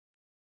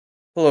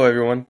Hello,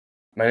 everyone.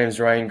 My name is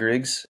Ryan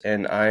Griggs,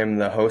 and I am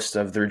the host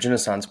of the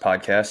Renaissance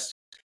podcast.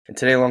 And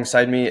today,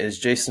 alongside me is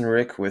Jason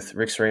Wrich with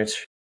Rick's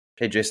Ranch.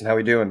 Hey, Jason, how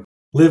we doing?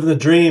 Living the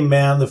dream,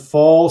 man. The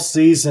fall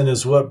season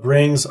is what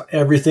brings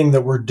everything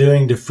that we're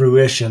doing to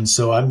fruition.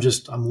 So I'm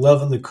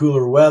loving the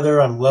cooler weather.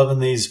 I'm loving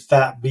these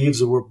fat beeves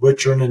that we're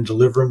butchering and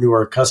delivering to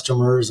our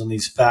customers and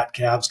these fat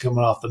calves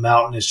coming off the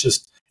mountain.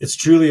 It's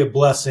truly a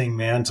blessing,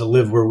 man, to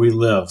live where we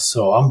live.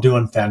 So I'm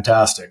doing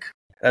fantastic.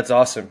 That's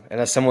awesome.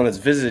 And as someone that's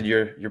visited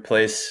your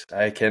place,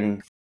 I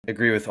can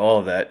agree with all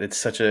of that. It's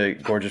such a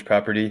gorgeous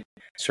property.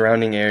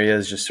 Surrounding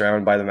areas just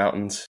surrounded by the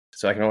mountains.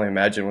 So I can only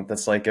imagine what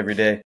that's like every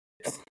day.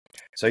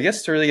 So I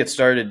guess to really get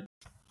started,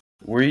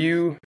 were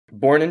you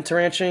born into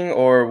ranching,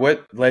 or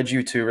what led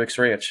you to Rick's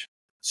Ranch?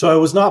 So I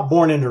was not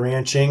born into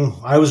ranching.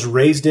 I was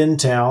raised in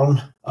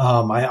town.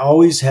 I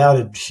always had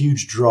a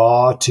huge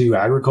draw to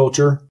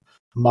agriculture.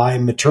 My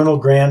maternal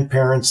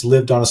grandparents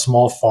lived on a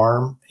small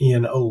farm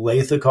in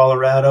Olathe,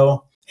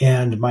 Colorado.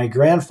 And my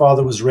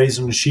grandfather was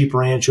raised on a sheep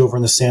ranch over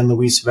in the San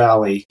Luis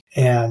Valley.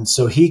 And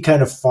so he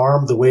kind of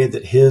farmed the way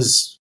that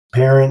his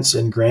parents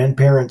and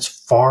grandparents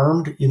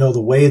farmed,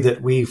 the way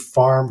that we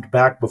farmed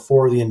back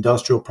before the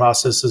industrial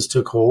processes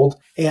took hold.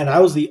 And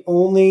I was the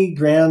only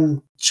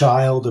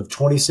grandchild of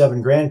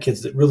 27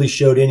 grandkids that really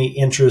showed any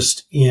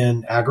interest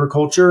in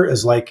agriculture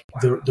as like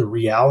the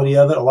reality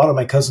of it. A lot of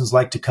my cousins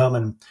like to come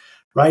and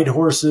ride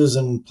horses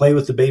and play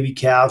with the baby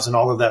calves and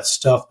all of that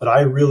stuff. But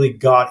I really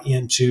got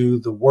into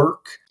the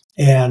work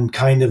and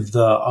kind of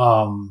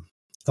the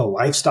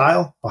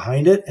lifestyle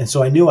behind it. And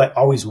so I knew I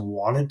always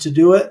wanted to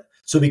do it.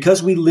 So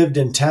because we lived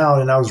in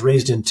town and I was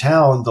raised in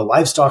town, the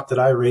livestock that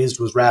I raised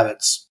was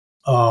rabbits,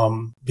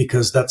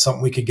 because that's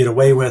something we could get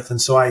away with.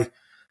 And so I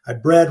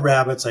bred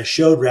rabbits. I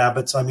showed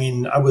rabbits. I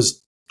mean, I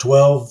was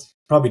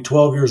probably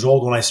 12 years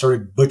old when I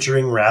started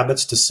butchering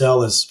rabbits to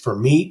sell as for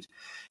meat.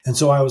 And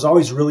so I was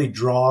always really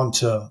drawn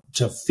to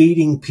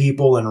feeding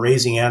people and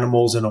raising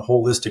animals in a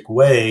holistic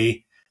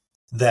way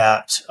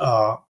that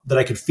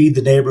I could feed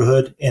the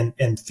neighborhood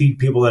and feed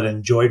people that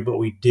enjoyed what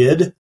we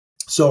did.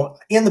 So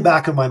in the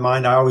back of my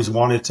mind, I always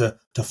wanted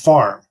to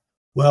farm.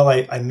 Well,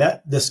 I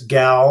met this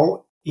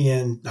gal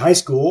in high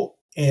school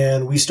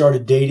and we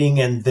started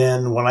dating. And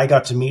then when I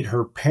got to meet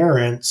her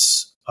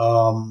parents,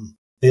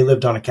 they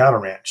lived on a cattle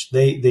ranch.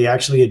 They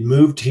actually had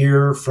moved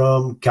here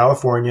from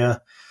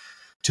California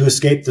to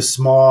escape the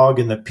smog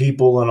and the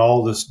people and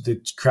all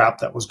the crap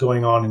that was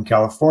going on in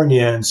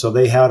California. And so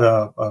they had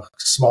a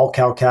small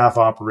cow-calf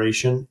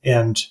operation.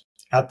 And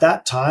at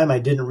that time, I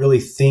didn't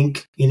really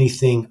think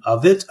anything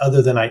of it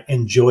other than I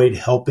enjoyed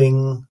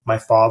helping my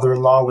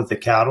father-in-law with the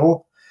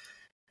cattle.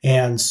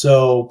 And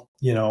so,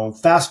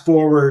 fast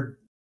forward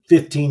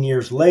 15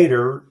 years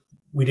later,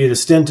 we did a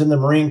stint in the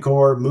Marine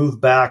Corps, moved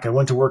back. I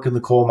went to work in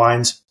the coal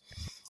mines.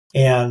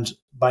 And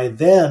by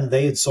then,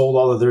 they had sold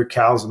all of their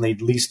cows and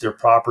they'd leased their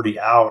property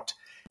out.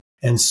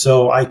 And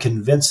so I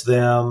convinced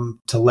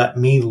them to let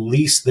me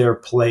lease their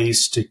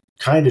place to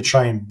kind of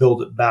try and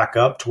build it back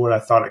up to what I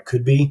thought it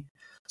could be.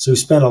 So we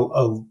spent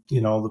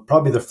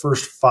probably the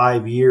first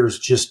 5 years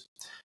just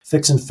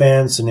fixing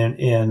fence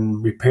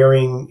and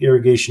repairing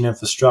irrigation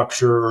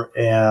infrastructure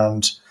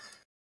and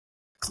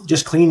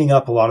just cleaning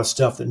up a lot of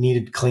stuff that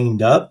needed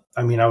cleaned up.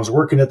 I mean, I was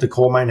working at the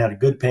coal mine, had a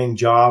good paying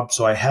job,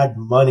 so I had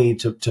money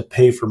to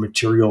pay for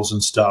materials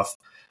and stuff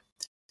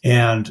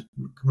and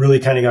really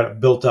kind of got it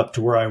built up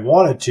to where I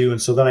wanted to.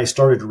 And so then I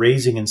started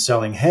raising and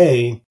selling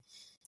hay.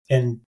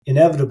 And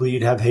inevitably,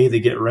 you'd have hay that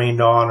get rained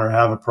on or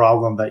have a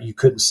problem that you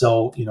couldn't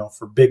sell,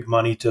 for big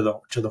money to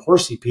the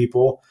horsey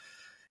people.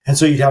 And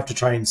so you'd have to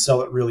try and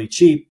sell it really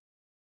cheap.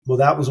 Well,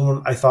 that was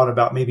when I thought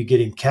about maybe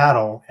getting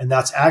cattle. And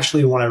that's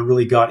actually when I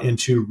really got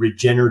into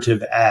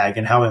regenerative ag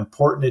and how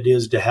important it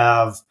is to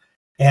have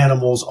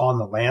animals on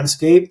the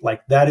landscape.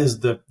 Like that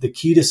is the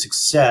key to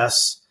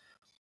success,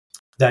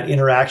 that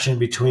interaction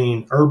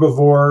between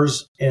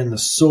herbivores and the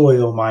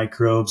soil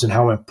microbes and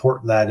how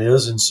important that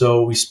is. And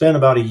so we spent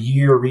about a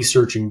year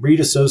researching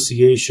breed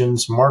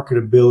associations,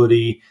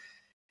 marketability,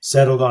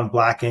 settled on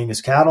Black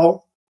Angus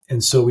cattle.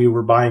 And so we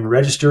were buying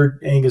registered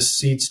Angus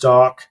seed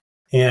stock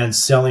and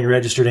selling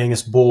registered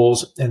Angus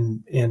bulls.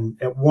 And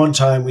at one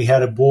time we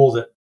had a bull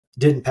that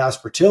didn't pass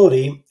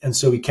fertility. And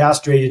so we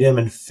castrated him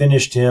and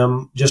finished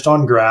him just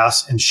on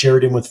grass and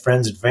shared him with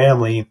friends and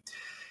family.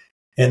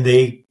 And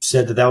they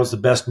said that was the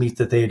best meat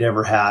that they had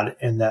ever had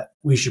and that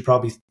we should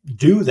probably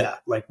do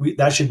that. Like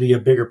that should be a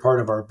bigger part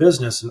of our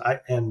business.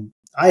 And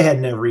I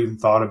had never even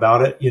thought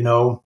about it.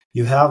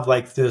 You have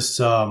like this,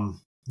 the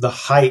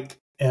hype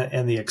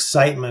and the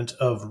excitement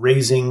of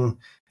raising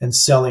and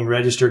selling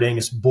registered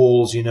Angus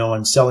bulls,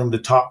 and selling the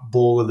top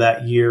bull of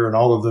that year and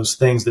all of those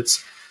things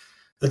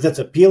that's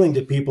appealing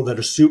to people that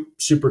are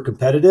super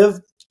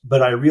competitive.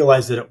 But I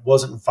realized that it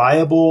wasn't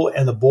viable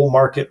and the bull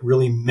market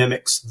really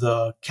mimics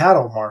the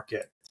cattle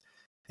market.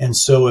 And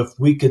so if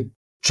we could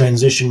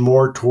transition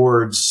more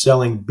towards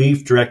selling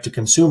beef direct to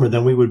consumer,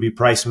 then we would be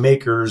price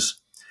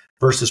makers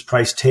versus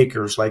price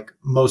takers like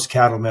most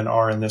cattlemen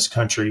are in this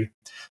country.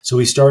 So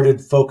we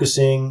started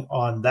focusing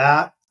on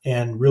that.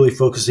 and really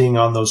focusing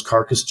on those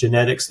carcass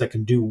genetics that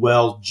can do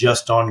well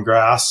just on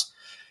grass.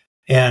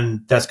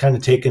 And that's kind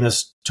of taken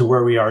us to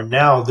where we are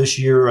now. This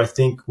year, I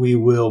think we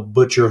will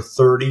butcher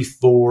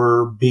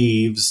 34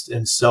 beeves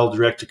and sell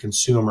direct to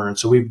consumer. And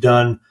so we've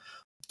done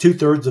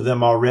 2/3 of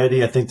them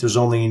already. I think there's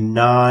only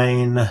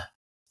 9. I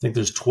think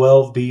there's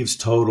 12 beeves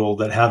total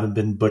that haven't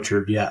been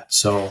butchered yet.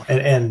 So,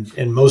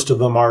 and most of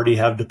them already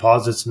have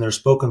deposits and they're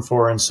spoken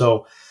for. And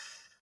so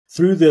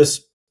through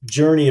this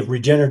journey of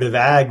regenerative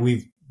ag,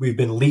 we've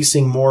been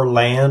leasing more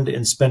land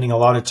and spending a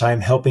lot of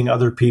time helping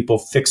other people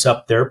fix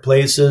up their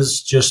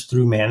places just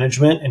through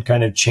management and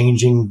kind of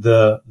changing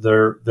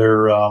their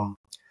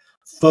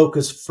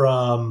focus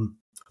from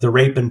the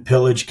rape and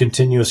pillage,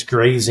 continuous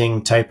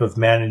grazing type of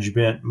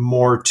management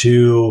more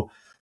to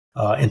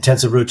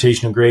intensive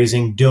rotational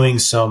grazing, doing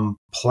some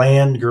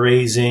planned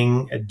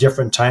grazing at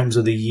different times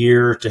of the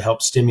year to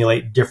help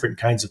stimulate different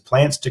kinds of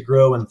plants to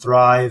grow and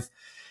thrive.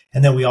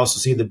 And then we also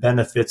see the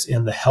benefits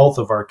in the health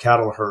of our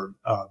cattle herd.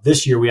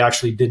 This year, we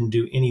actually didn't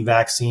do any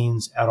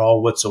vaccines at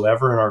all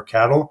whatsoever in our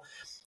cattle.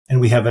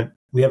 And we haven't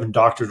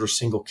doctored a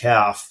single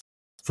calf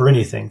for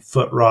anything,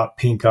 foot rot,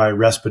 pink eye,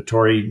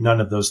 respiratory,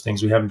 none of those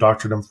things. We haven't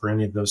doctored them for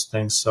any of those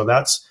things. So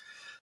that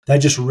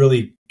just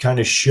really kind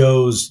of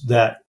shows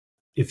that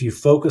if you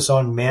focus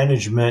on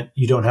management,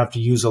 you don't have to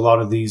use a lot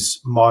of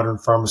these modern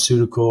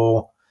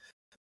pharmaceutical,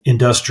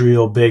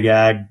 industrial, big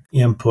ag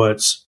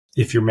inputs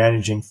if you're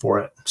managing for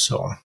it.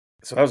 So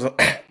that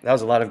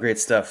was a lot of great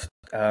stuff.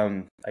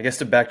 I guess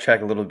to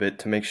backtrack a little bit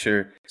to make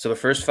sure. So the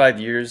first 5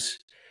 years,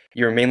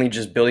 you were mainly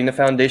just building the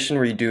foundation.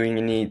 Were you doing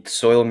any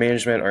soil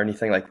management or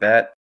anything like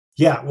that?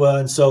 Yeah, well,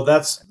 and so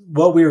that's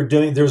what we were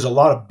doing. There was a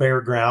lot of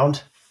bare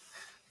ground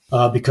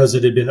because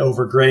it had been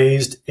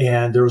overgrazed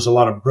and there was a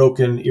lot of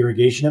broken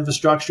irrigation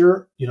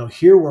infrastructure.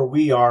 Here where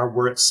we are,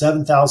 we're at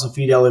 7,000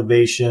 feet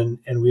elevation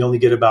and we only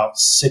get about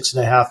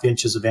 6.5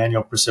 inches of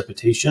annual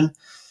precipitation.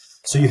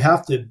 So you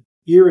have to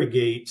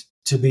irrigate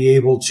to be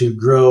able to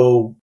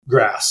grow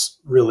grass,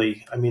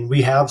 really. I mean,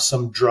 we have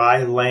some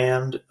dry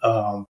land,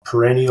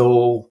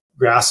 perennial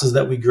grasses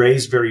that we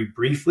graze very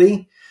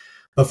briefly,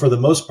 but for the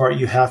most part,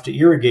 you have to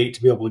irrigate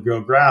to be able to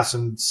grow grass.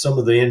 And some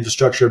of the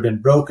infrastructure had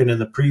been broken and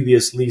the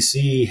previous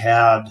leasee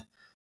had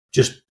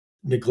just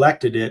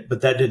neglected it, but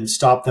that didn't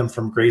stop them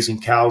from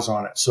grazing cows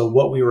on it. So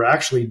what we were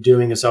actually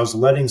doing is I was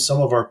letting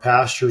some of our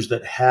pastures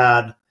that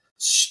had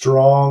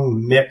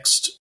strong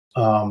mixed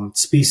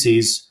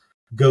species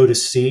go to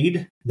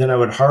seed. Then I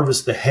would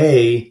harvest the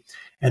hay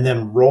and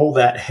then roll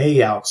that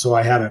hay out. So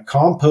I had a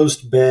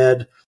compost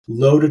bed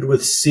loaded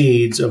with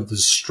seeds of the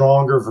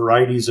stronger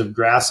varieties of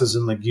grasses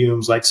and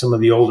legumes, like some of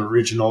the old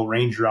original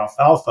Ranger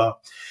alfalfa.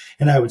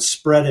 And I would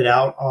spread it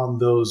out on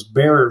those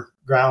bare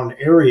ground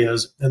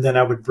areas. And then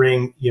I would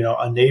bring,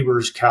 a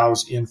neighbor's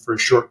cows in for a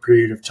short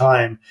period of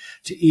time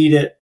to eat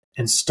it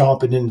and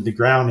stomp it into the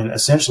ground and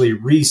essentially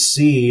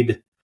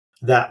reseed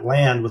that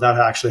land without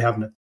actually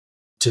having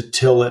to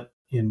till it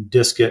and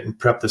disc it and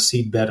prep the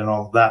seed bed and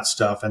all of that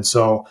stuff. And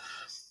so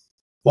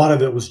a lot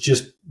of it was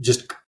just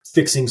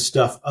fixing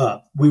stuff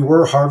up. We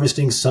were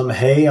harvesting some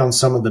hay on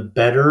some of the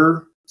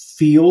better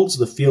fields,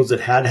 the fields that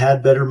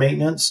had better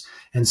maintenance,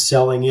 and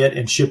selling it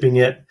and shipping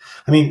it.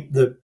 I mean,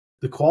 the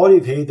quality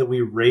of hay that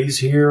we raise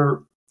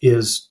here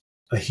is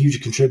a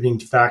huge contributing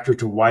factor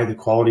to why the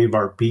quality of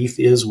our beef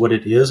is what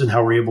it is and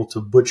how we're able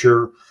to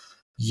butcher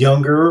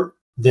younger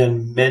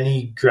than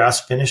many grass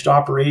finished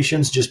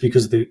operations, just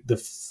because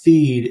the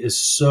feed is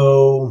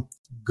so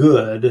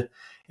good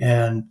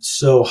and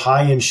so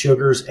high in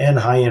sugars and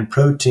high in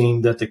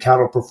protein that the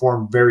cattle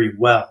perform very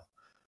well.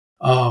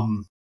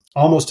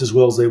 Almost as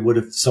well as they would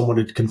if someone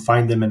had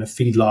confined them in a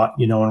feedlot,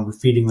 and we're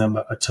feeding them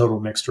a total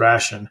mixed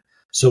ration.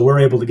 So we're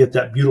able to get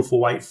that beautiful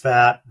white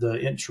fat, the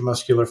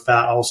intramuscular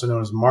fat, also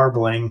known as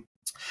marbling,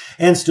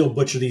 and still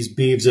butcher these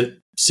beeves at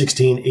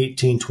 16,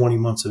 18, 20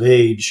 months of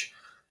age.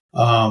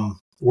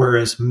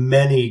 Whereas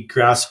many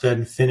grass-fed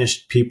and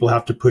finished people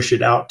have to push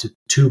it out to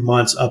 2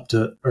 months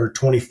or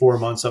 24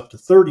 months up to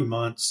 30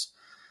 months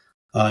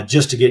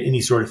just to get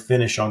any sort of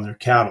finish on their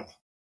cattle.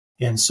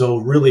 And so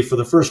really for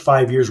the first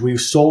 5 years, we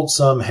sold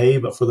some hay,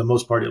 but for the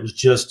most part, it was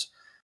just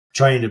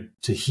trying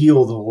to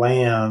heal the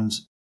land.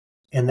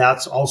 And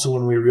that's also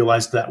when we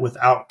realized that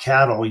without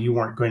cattle, you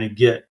weren't going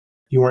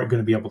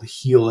to be able to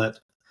heal it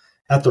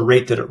at the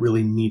rate that it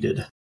really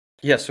needed.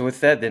 Yeah. So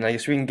with that, then I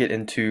guess we can get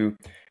into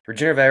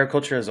regenerative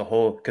agriculture as a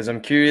whole, because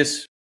I'm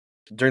curious,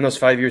 during those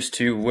 5 years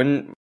too,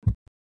 when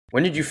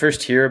did you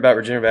first hear about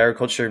regenerative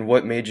agriculture and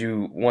what made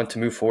you want to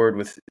move forward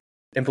with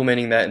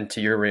implementing that into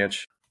your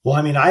ranch? Well,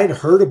 I mean, I had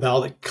heard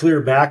about it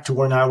clear back to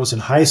when I was in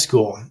high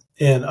school.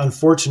 And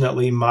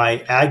unfortunately,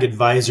 my ag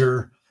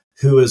advisor,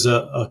 who is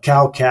a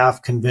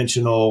cow-calf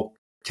conventional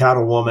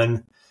cattle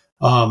woman,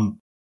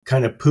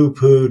 kind of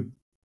poo-pooed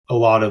a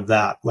lot of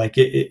that. Like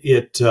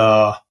it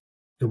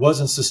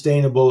wasn't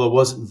sustainable. It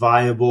wasn't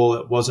viable.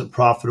 It wasn't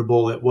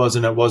profitable. It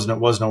wasn't.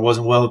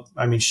 Well,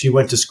 I mean, she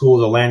went to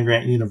school at a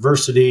land-grant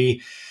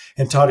university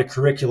and taught a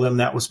curriculum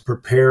that was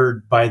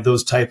prepared by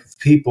those type of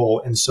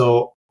people. And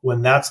so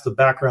when that's the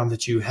background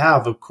that you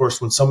have, of course,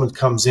 when someone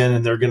comes in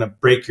and they're going to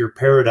break your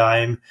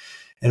paradigm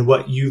and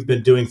what you've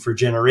been doing for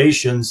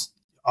generations,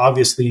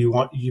 obviously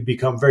you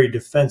become very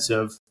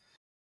defensive.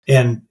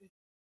 And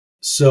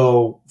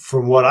so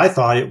from what I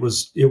thought, it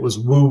was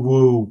woo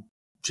woo,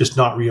 just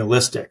not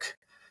realistic.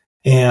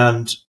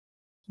 And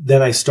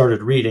then I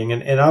started reading,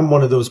 and I'm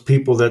one of those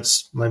people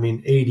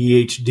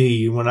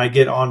ADHD. When I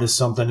get onto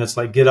something, it's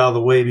like, get out of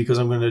the way, because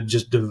I'm going to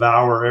just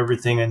devour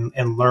everything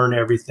and learn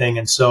everything.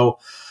 And so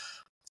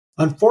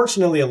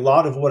unfortunately, a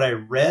lot of what I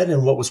read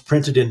and what was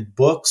printed in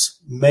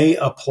books may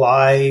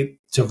apply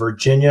to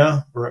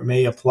Virginia, or it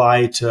may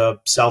apply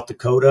to South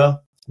Dakota,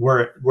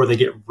 where they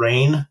get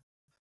rain.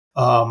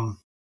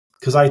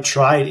 Because I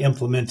tried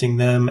implementing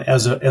them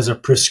as a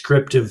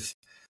prescriptive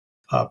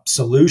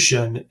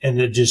solution, and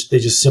they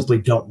just simply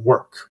don't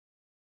work.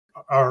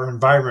 Our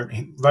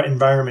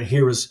environment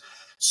here is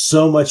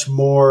so much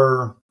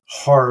more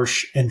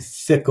harsh and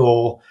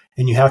fickle,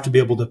 and you have to be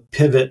able to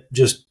pivot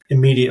just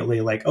immediately.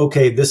 Like,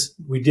 okay,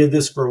 we did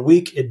this for a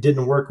week, it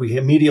didn't work. We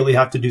immediately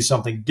have to do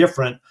something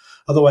different.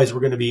 Otherwise, we're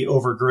going to be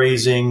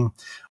overgrazing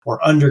or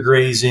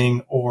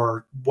undergrazing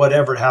or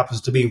whatever it happens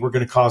to be. We're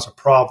going to cause a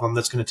problem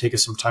that's going to take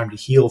us some time to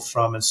heal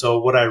from. And so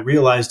what I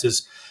realized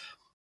is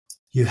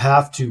you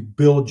have to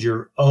build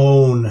your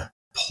own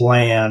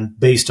plan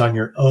based on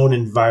your own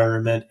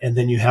environment, and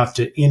then you have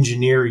to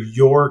engineer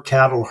your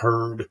cattle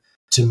herd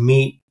to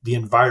meet the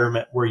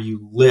environment where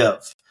you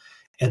live.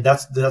 And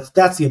that's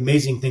the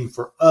amazing thing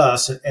for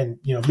us. And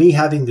me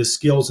having the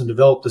skills and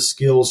develop the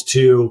skills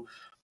to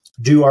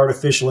do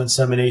artificial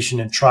insemination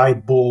and try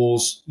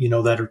bulls,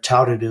 that are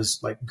touted as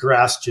like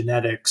grass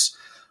genetics,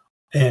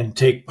 and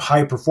take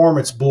high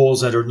performance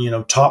bulls that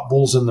are, top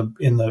bulls in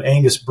the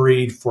Angus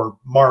breed for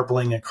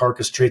marbling and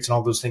carcass traits and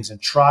all those things,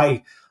 and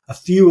try a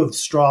few of the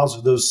straws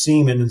of those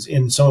semen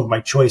in some of my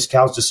choice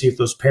cows to see if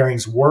those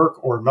pairings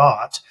work or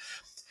not.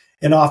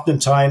 And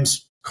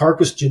oftentimes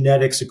carcass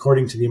genetics,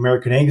 according to the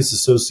American Angus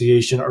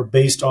Association, are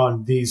based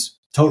on these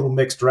total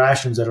mixed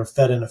rations that are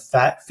fed in a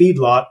fat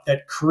feedlot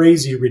at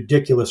crazy,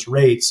 ridiculous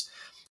rates.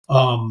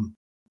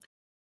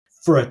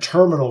 For a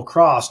terminal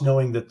cross,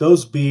 knowing that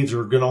those beeves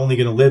are only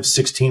going to live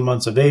 16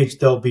 months of age,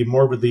 they'll be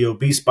morbidly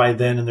obese by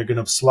then, and they're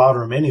going to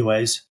slaughter them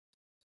anyways.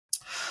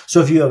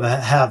 So if you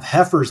have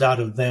heifers out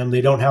of them,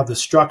 they don't have the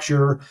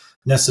structure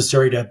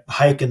necessary to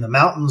hike in the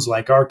mountains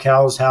like our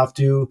cows have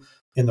to.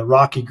 In the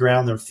rocky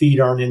ground, their feet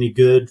aren't any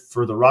good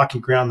for the rocky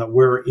ground that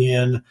we're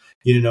in.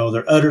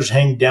 Their udders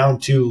hang down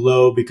too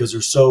low because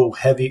they're so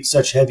heavy,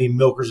 such heavy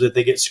milkers that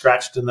they get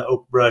scratched in the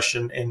oak brush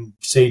and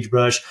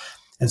sagebrush.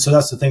 And so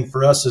that's the thing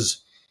for us,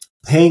 is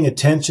paying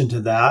attention to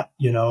that,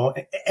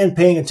 and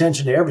paying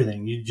attention to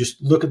everything. You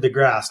just look at the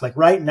grass. Like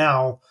right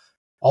now,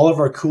 all of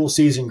our cool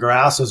season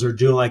grasses are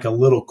doing like a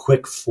little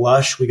quick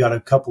flush. We got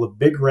a couple of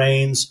big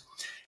rains,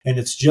 and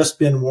it's just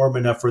been warm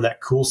enough for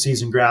that cool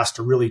season grass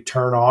to really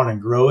turn on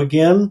and grow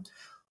again.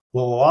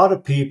 Well, a lot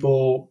of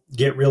people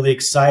get really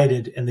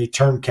excited and they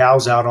turn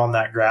cows out on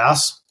that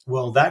grass.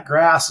 Well, that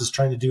grass is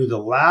trying to do the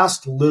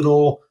last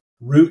little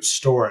root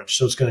storage.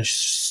 So it's going to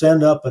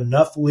send up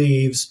enough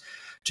leaves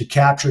to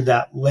capture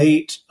that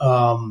late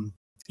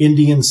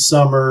Indian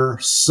summer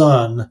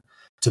sun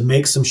to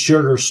make some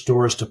sugar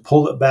stores to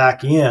pull it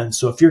back in.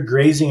 So if you're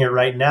grazing it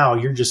right now,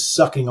 you're just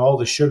sucking all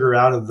the sugar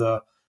out of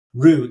the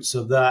roots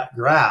of that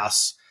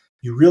grass.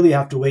 You really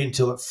have to wait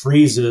until it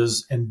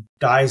freezes and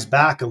dies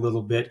back a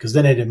little bit, because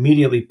then it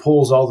immediately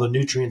pulls all the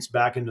nutrients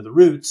back into the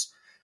roots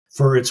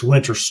for its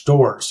winter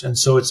stores. And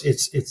so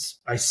it's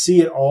I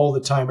see it all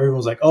the time.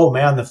 Everyone's like, oh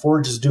man, the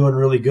forage is doing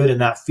really good in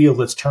that field.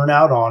 Let's turn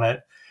out on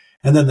it.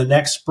 And then the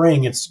next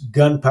spring, it's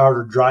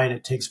gunpowder dry and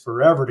it takes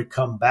forever to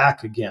come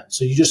back again.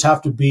 So you just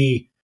have to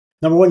be,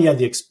 number one, you have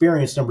the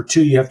experience. Number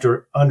two, you have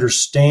to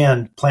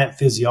understand plant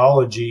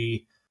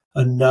physiology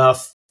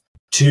enough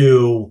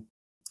to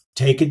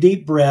take a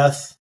deep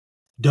breath.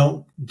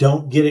 Don't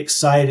get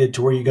excited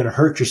to where you're going to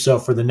hurt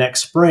yourself for the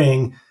next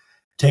spring.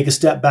 Take a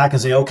step back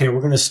and say, okay, we're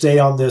going to stay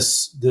on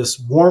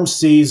this warm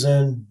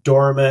season,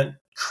 dormant,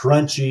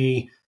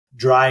 crunchy,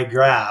 dry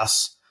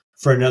grass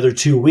for another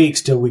 2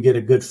 weeks till we get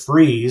a good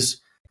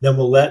freeze. Then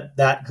we'll let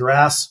that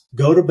grass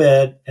go to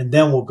bed, and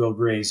then we'll go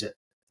graze it,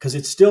 because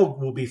it still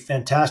will be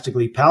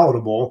fantastically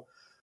palatable,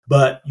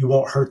 but you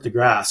won't hurt the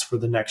grass for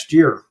the next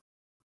year.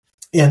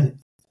 And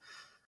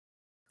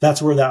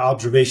that's where that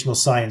observational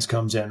science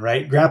comes in,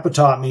 right? Grandpa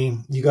taught me,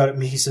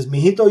 he says,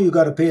 Mijito, you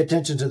got to pay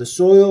attention to the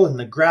soil and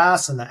the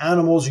grass and the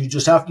animals. You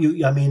just have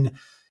to,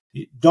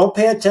 don't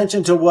pay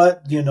attention to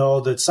what,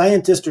 the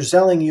scientists are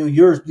telling you.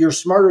 You're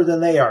smarter than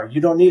they are.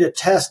 You don't need a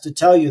test to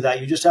tell you that.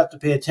 You just have to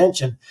pay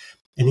attention.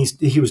 And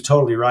he was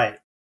totally right.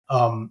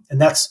 And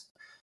that's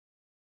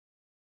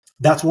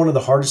one of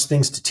the hardest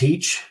things to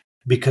teach,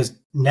 because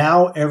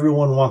now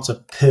everyone wants a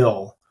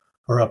pill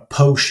or a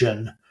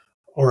potion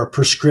or a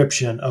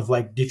prescription of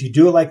like, if you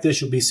do it like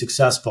this, you'll be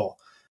successful.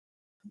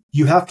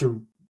 You have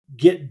to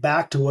get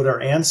back to what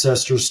our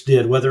ancestors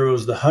did, whether it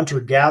was the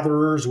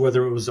hunter-gatherers,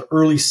 whether it was the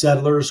early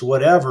settlers,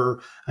 whatever.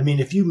 I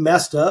mean, if you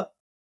messed up,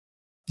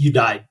 you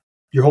died.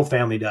 Your whole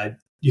family died.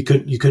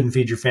 couldn't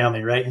feed your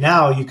family. Right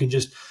now, you can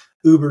just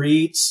Uber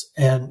Eats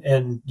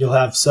and you'll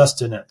have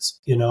sustenance,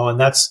 and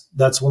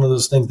that's one of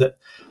those things that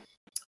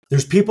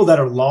there's people that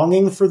are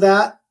longing for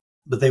that,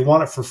 but they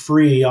want it for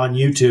free on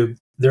YouTube.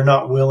 They're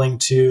not willing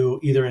to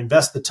either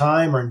invest the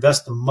time or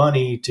invest the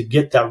money to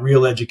get that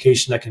real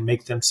education that can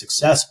make them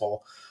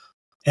successful.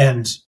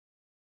 And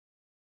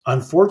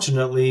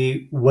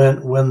unfortunately,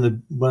 when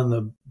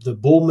the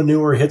bull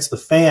manure hits the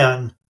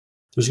fan,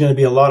 there's going to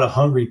be a lot of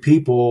hungry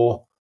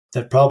people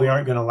that probably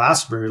aren't going to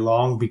last very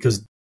long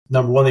because,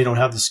 number one, they don't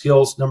have the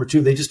skills. Number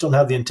two, they just don't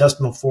have the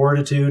intestinal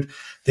fortitude.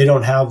 They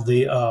don't have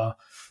the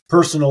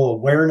personal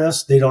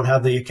awareness. They don't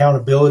have the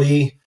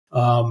accountability.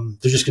 They're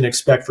just going to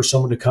expect for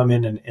someone to come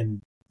in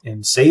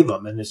and save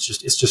them, and it's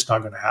just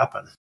not going to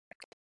happen.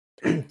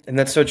 And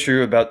that's so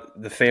true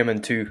about the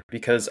famine too,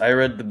 because I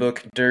read the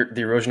book Dirt,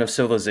 the Erosion of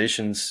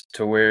Civilizations,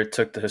 to where it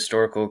took the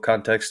historical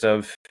context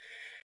of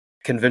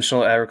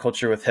conventional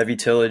agriculture with heavy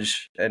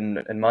tillage and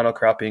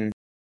monocropping,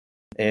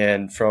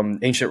 and from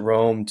ancient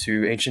Rome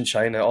to ancient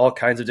China, all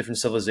kinds of different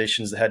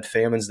civilizations that had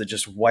famines that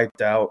just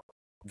wiped out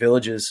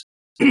villages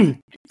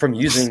from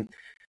using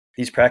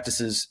these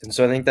practices. And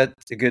so I think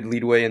that's a good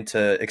leadway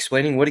into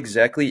explaining what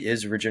exactly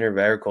is regenerative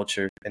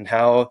agriculture and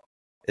how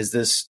is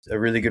this a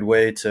really good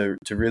way to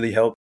really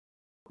help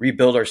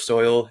rebuild our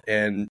soil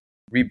and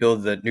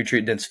rebuild the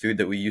nutrient-dense food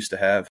that we used to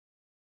have.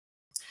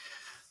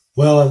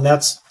 Well, and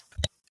that's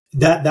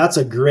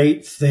a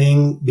great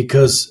thing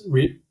because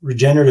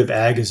regenerative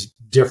ag is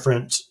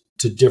different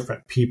to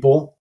different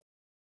people.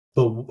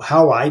 But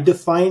how I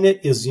define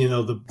it is,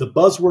 the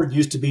buzzword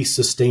used to be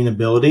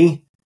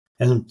sustainability,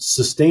 and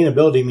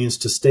sustainability means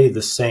to stay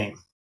the same.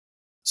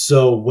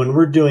 So when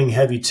we're doing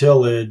heavy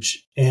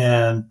tillage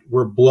and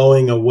we're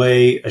blowing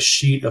away a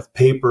sheet of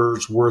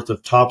paper's worth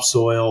of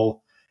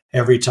topsoil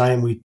every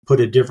time we put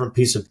a different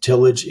piece of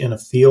tillage in a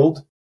field,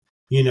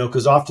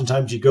 because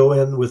oftentimes you go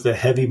in with a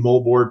heavy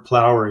moldboard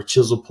plow or a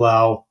chisel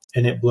plow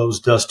and it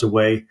blows dust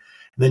away. And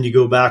then you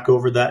go back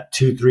over that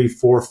 2, 3,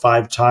 4,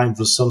 5 times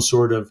with some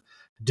sort of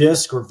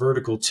disc or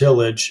vertical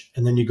tillage.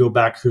 And then you go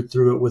back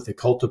through it with a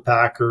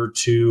cultipacker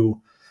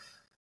to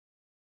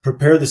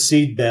prepare the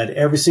seed bed.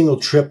 Every single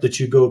trip that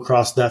you go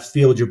across that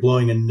field, you're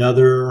blowing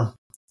another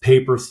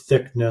paper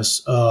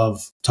thickness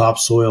of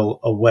topsoil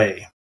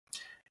away.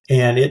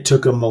 And it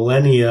took a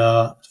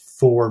millennia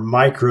for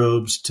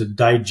microbes to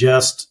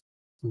digest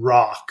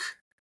rock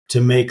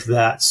to make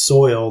that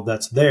soil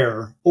that's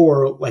there,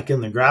 or like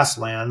in the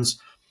grasslands,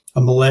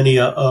 a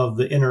millennia of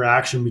the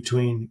interaction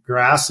between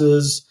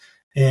grasses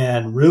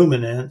and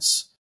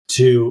ruminants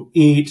to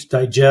eat,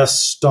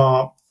 digest,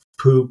 stomp,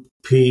 poop,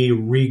 pee,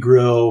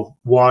 regrow,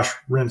 wash,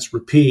 rinse,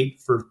 repeat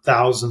for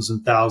thousands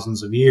and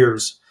thousands of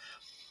years.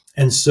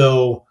 And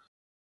so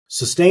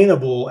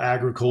sustainable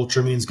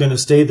agriculture means going to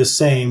stay the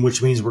same,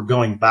 which means we're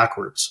going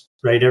backwards,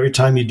 right? Every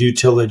time you do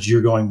tillage,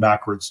 you're going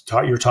backwards.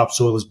 Your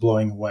topsoil is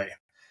blowing away,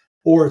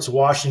 or it's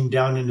washing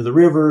down into the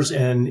rivers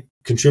and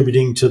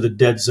contributing to the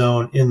dead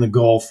zone in the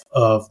Gulf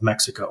of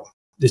Mexico.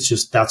 It's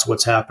just, that's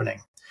what's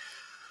happening.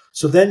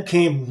 So then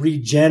came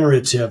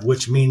regenerative,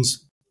 which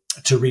means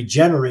to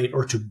regenerate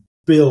or to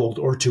build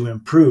or to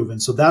improve.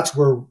 And so that's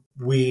where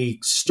we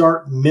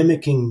start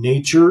mimicking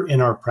nature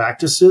in our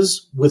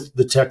practices with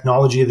the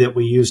technology that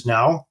we use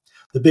now.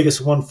 The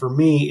biggest one for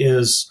me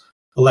is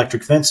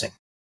electric fencing.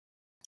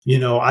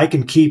 I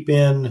can keep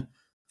in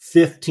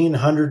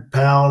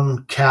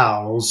 1,500-pound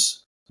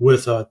cows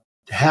with a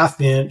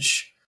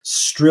half-inch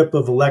strip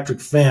of electric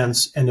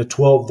fence and a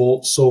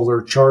 12-volt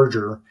solar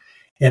charger,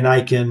 and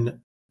I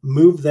can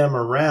move them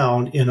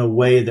around in a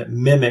way that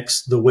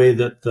mimics the way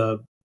that the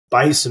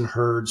bison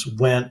herds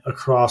went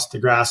across the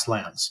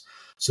grasslands.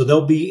 So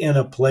they'll be in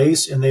a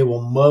place and they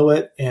will mow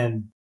it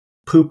and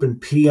poop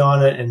and pee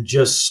on it and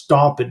just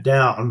stomp it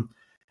down.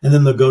 And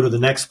then they'll go to the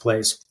next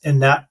place,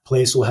 and that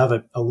place will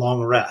have a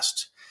long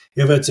rest.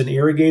 If it's an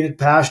irrigated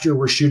pasture,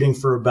 we're shooting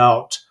for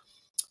about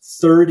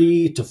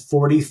 30 to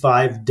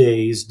 45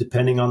 days,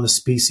 depending on the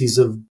species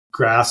of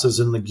grasses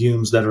and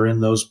legumes that are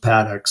in those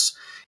paddocks.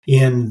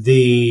 In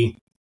the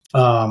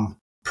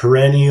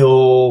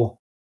perennial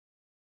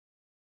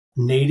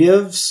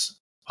natives,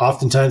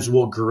 oftentimes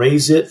we'll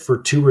graze it for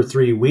 2 or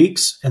 3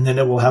 weeks, and then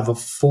it will have a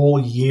full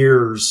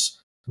year's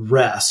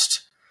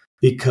rest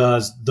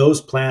because those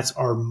plants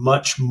are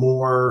much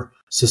more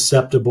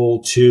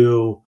susceptible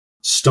to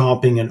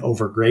stomping and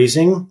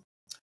overgrazing.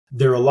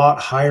 They're a lot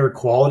higher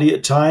quality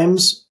at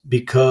times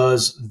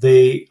because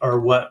they are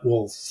what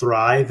will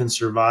thrive and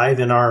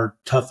survive in our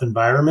tough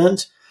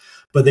environment,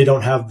 but they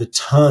don't have the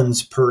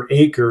tons per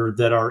acre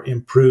that our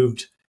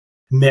improved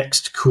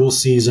mixed cool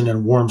season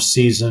and warm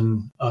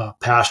season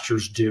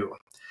pastures do.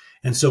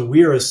 And so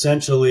we are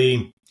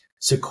essentially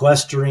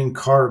sequestering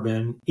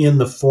carbon in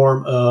the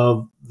form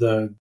of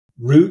the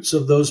roots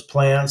of those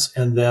plants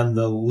and then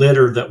the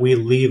litter that we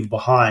leave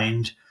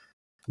behind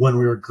when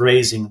we were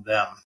grazing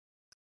them.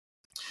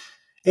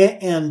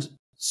 And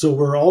so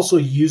we're also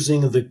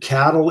using the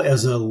cattle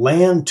as a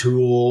land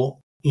tool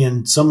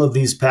in some of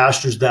these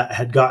pastures that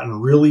had gotten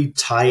really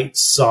tight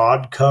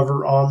sod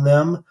cover on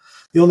them.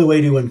 the only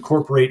way to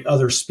incorporate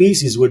other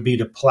species would be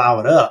to plow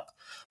it up.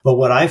 But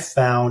what I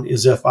found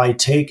is if I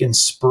take and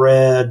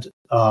spread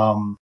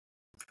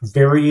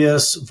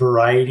various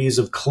varieties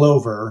of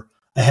clover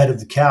ahead of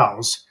the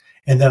cows,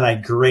 and then I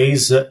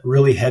graze it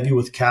really heavy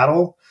with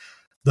cattle,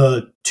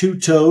 the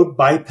two-toed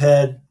biped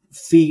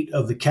feet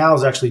of the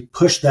cows actually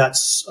push that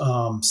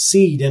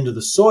seed into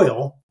the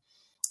soil,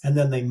 and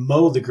then they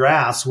mow the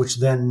grass, which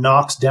then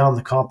knocks down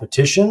the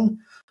competition.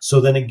 So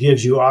then it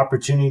gives you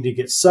opportunity to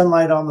get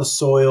sunlight on the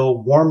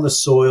soil, warm the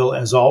soil,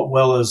 as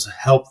well as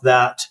help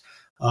that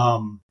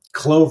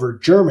clover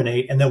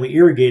germinate. And then we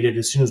irrigate it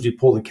as soon as we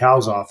pull the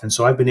cows off. And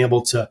so I've been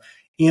able to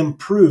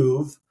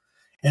improve.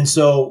 And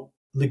so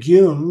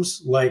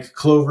legumes like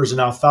clovers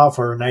and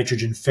alfalfa are a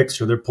nitrogen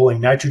fixer. They're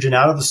pulling nitrogen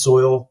out of the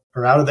soil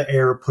or out of the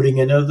air, putting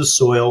it into the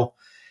soil.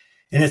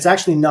 And it's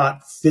actually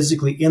not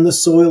physically in the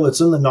soil.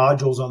 It's in the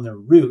nodules on their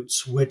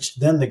roots, which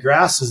then the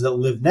grasses that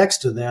live next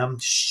to them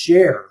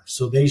share.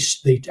 So they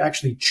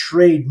actually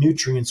trade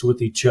nutrients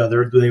with each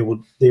other.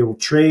 They will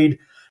trade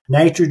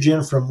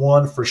nitrogen from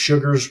one for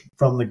sugars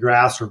from the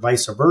grass or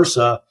vice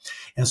versa.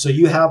 And so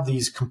you have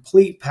these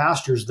complete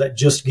pastures that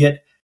just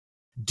get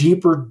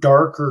deeper,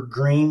 darker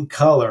green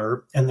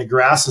color, and the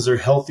grasses are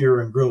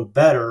healthier and grow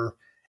better.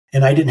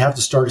 And I didn't have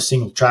to start a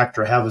single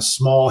tractor. I have a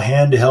small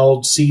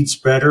handheld seed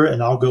spreader,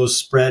 and I'll go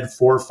spread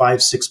 4,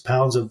 5, 6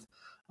 pounds of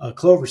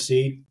clover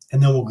seed,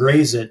 and then we'll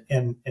graze it.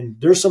 And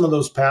there's some of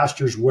those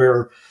pastures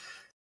where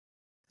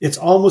it's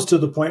almost to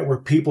the point where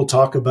people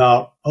talk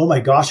about, oh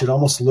my gosh, it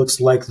almost looks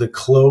like the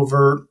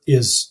clover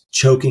is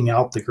choking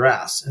out the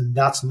grass. And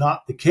that's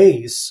not the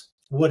case.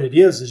 What it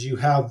is you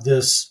have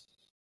this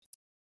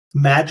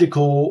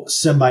magical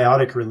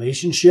symbiotic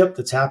relationship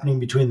that's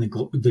happening between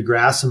the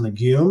grass and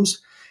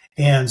legumes.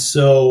 And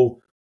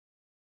so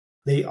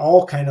they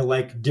all kind of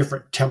like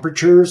different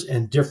temperatures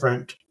and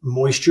different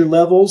moisture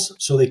levels.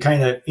 So they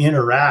kind of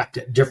interact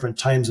at different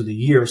times of the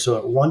year. So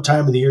at one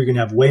time of the year, you're going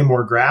to have way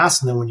more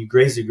grass. And then when you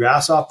graze the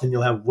grass off, then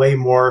you'll have way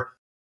more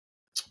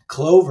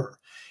clover.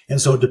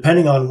 And so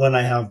depending on when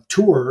I have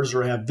tours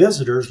or I have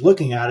visitors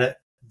looking at it,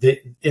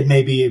 it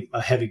may be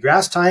a heavy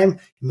grass time,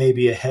 it may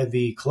be a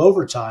heavy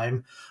clover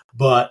time,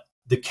 but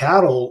the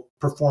cattle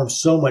perform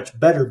so much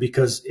better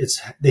because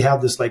they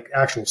have this like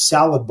actual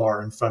salad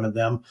bar in front of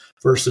them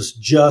versus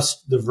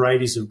just the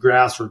varieties of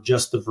grass or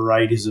just the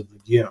varieties of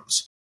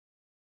legumes.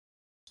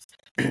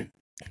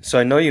 So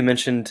I know you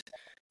mentioned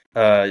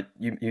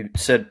you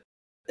said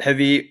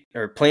heavy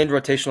or planned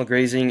rotational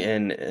grazing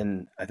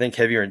and I think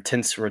heavy or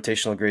intense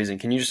rotational grazing.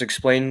 Can you just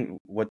explain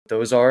what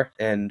those are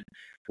and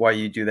why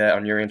you do that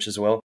on your ranch as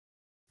well?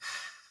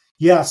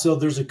 Yeah, so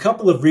there's a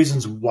couple of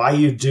reasons why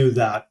you do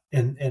that.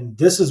 And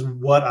this is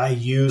what I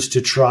use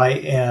to try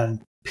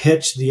and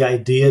pitch the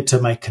idea to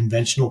my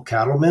conventional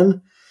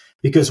cattlemen.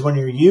 Because when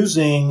you're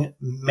using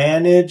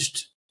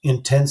managed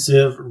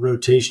intensive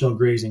rotational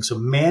grazing, so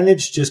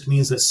managed just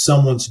means that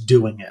someone's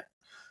doing it.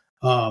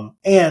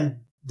 And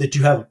that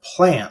you have a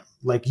plan.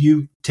 Like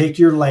you take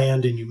your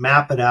land and you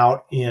map it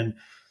out in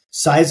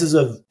sizes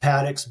of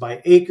paddocks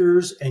by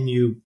acres, and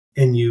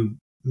you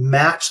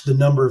match the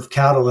number of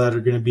cattle that are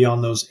going to be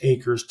on those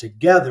acres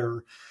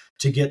together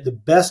to get the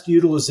best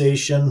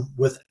utilization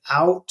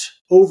without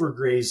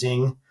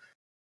overgrazing,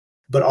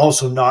 but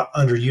also not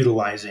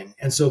underutilizing.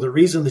 And so the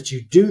reason that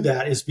you do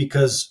that is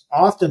because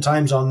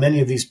oftentimes on many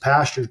of these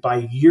pastures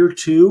by year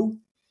 2,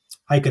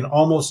 I can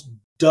almost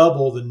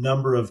double the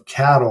number of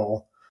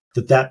cattle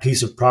that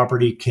piece of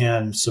property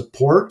can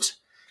support.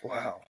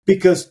 Wow.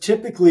 Because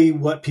typically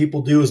what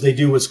people do is they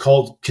do what's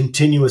called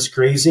continuous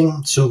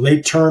grazing. So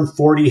they turn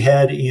 40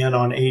 head in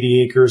on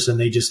 80 acres and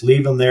they just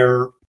leave them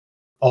there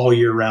all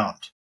year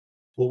round.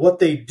 Well, what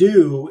they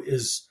do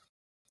is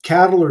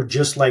cattle are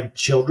just like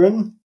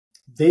children.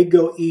 They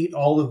go eat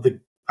all of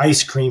the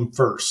ice cream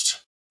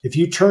first. If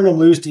you turn them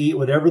loose to eat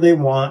whatever they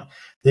want,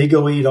 they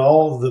go eat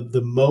all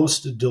the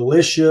most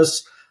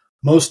delicious,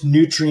 most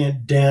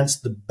nutrient dense,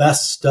 the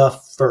best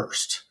stuff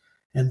first.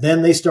 And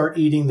then they start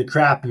eating the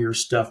crappier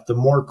stuff, the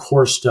more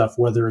coarse stuff,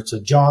 whether it's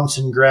a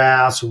Johnson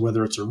grass or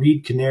whether it's a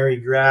reed canary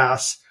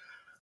grass,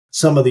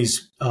 some of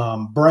these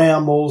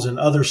brambles and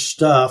other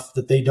stuff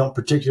that they don't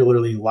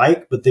particularly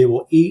like, but they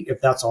will eat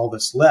if that's all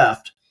that's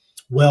left.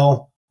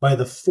 Well, by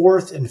the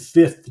 4th and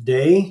 5th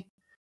day,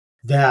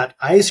 that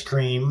ice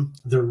cream,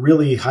 the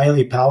really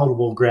highly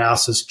palatable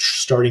grass is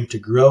starting to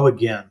grow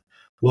again.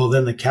 Well,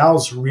 then the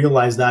cows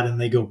realize that and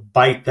they go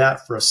bite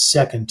that for a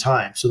second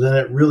time. So then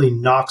it really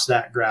knocks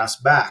that grass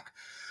back.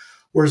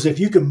 Whereas if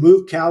you can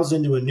move cows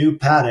into a new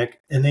paddock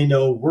and they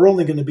know we're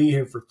only going to be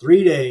here for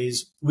 3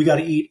 days, we got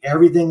to eat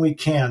everything we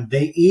can.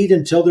 They eat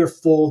until they're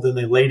full, then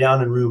they lay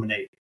down and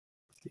ruminate.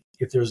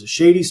 If there's a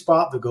shady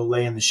spot, they'll go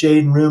lay in the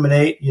shade and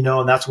ruminate,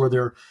 and that's where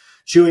they're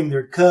chewing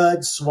their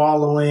cuds,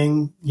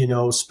 swallowing,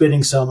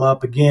 spitting some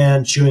up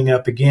again, chewing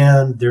up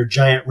again. Their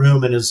giant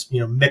rumen is,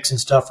 mixing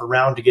stuff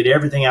around to get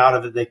everything out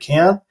of it they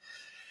can.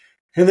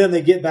 And then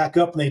they get back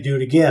up and they do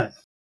it again.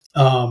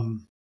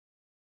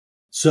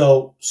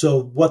 So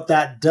what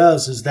that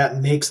does is that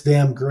makes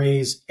them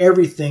graze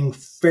everything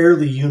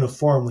fairly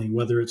uniformly,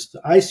 whether it's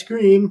the ice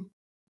cream,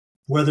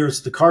 whether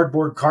it's the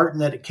cardboard carton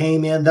that it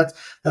came in.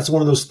 That's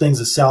one of those things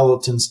that Sal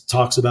Littleton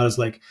talks about, is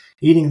like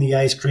eating the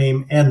ice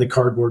cream and the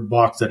cardboard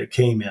box that it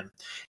came in.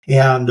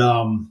 And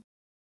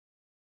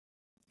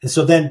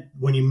so then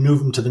when you move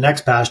them to the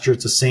next pasture,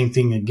 it's the same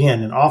thing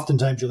again. And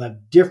oftentimes you'll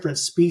have different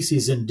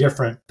species in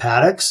different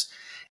paddocks.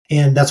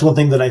 And that's one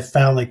thing that I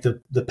found, like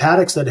the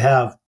paddocks that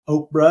have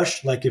oak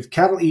brush, like if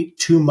cattle eat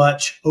too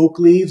much oak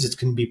leaves, it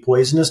can be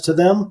poisonous to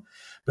them.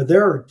 But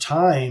there are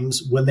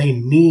times when they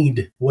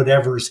need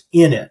whatever's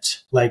in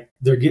it, like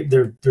they're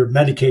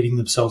medicating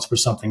themselves for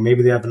something.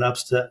 Maybe they have an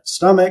upset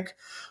stomach,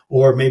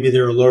 or maybe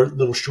they're a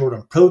little short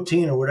on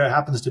protein, or whatever it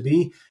happens to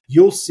be.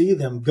 You'll see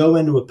them go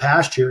into a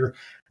pasture.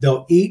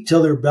 They'll eat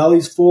till their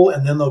belly's full,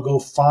 and then they'll go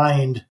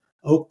find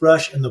oak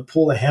brush and they'll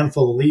pull a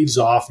handful of leaves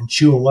off and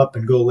chew them up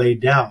and go lay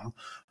down.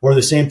 Or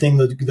the same thing,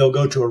 they'll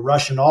go to a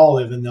Russian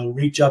olive and they'll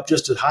reach up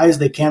just as high as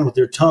they can with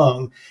their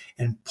tongue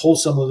and pull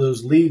some of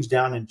those leaves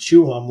down and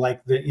chew them.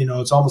 Like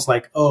it's almost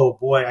like, oh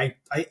boy,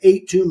 I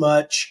ate too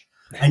much.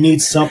 I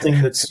need something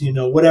that's,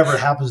 whatever it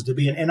happens to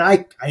be. And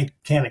I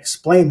can't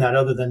explain that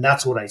other than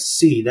that's what I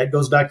see. That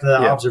goes back to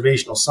that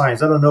observational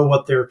science. I don't know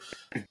what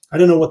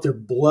their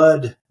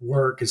blood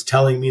work is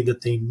telling me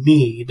that they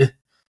need,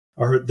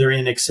 or they're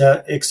in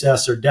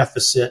excess or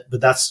deficit,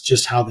 but that's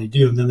just how they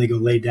do. And then they go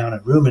lay down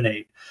and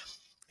ruminate.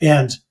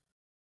 And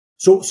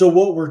so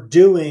what we're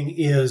doing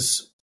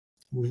is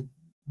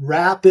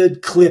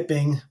rapid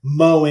clipping,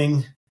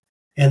 mowing,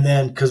 and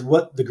then, because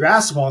what the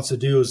grass wants to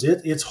do is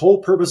its whole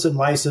purpose in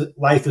life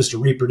is to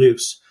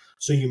reproduce.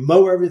 So you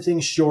mow everything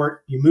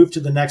short, you move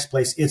to the next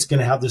place, it's going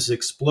to have this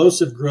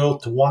explosive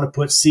growth to want to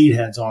put seed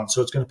heads on.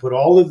 So it's going to put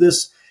all of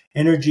this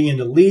energy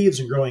into leaves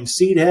and growing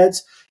seed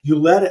heads. You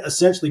let it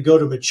essentially go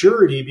to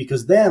maturity,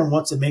 because then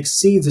once it makes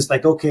seeds, it's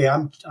like, okay,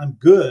 I'm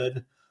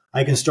good.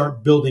 I can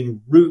start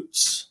building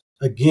roots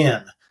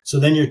again. So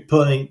then you're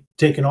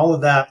taking all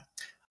of that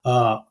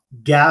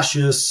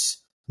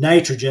gaseous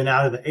nitrogen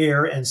out of the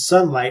air and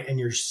sunlight, and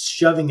you're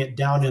shoving it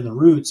down in the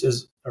roots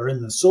or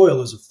in the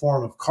soil as a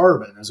form of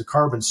carbon, as a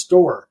carbon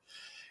store.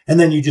 And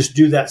then you just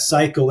do that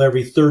cycle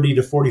every 30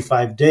 to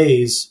 45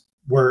 days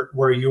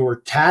where you're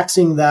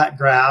taxing that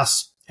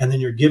grass, and then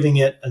you're giving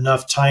it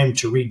enough time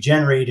to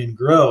regenerate and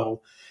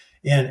grow.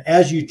 And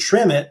as you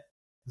trim it,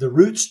 the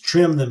roots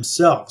trim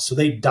themselves. So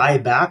they die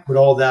back, but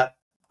all that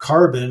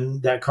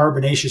carbon, that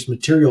carbonaceous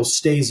material,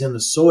 stays in the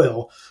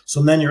soil.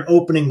 So then you're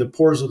opening the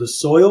pores of the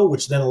soil,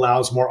 which then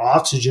allows more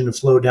oxygen to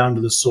flow down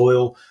to the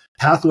soil,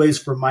 pathways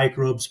for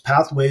microbes,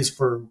 pathways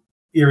for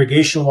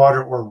irrigation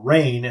water or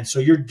rain. And so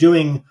you're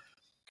doing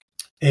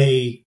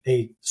a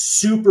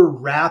super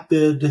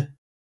rapid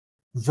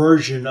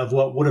version of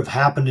what would have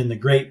happened in the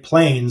Great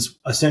Plains,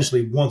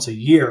 essentially once a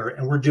year.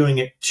 And we're doing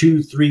it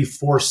 2, 3,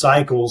 4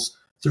 cycles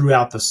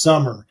throughout the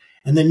summer.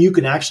 And then you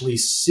can actually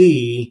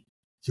see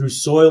through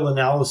soil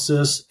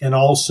analysis and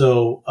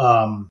also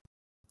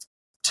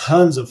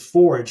tons of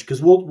forage,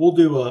 because we'll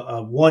do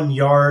a 1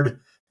 yard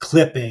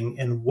clipping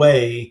and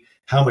weigh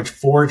how much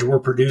forage we're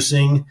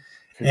producing.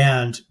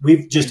 And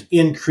we've just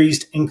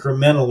increased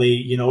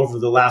incrementally, over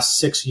the last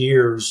 6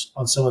 years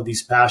on some of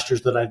these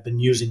pastures that I've been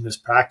using this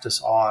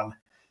practice on.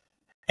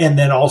 And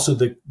then also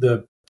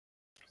the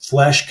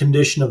flesh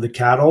condition of the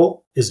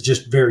cattle is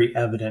just very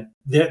evident.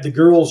 The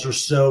girls are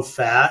so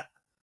fat,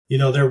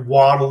 they're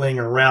waddling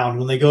around.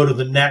 When they go to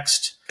the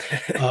next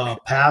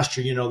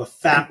pasture, the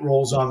fat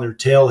rolls on their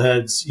tail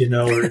heads,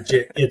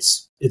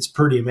 it's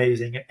pretty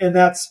amazing. And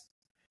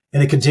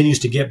it continues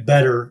to get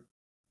better.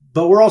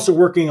 But we're also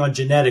working on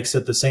genetics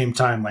at the same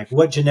time, like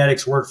what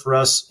genetics work for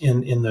us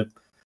in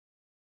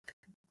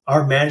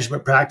our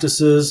management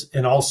practices,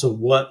 and also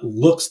what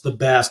looks the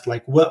best.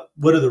 Like what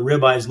do the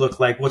ribeyes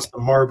look like? What's the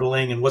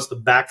marbling, and what's the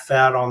back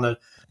fat on the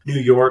New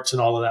Yorks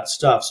and all of that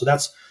stuff. So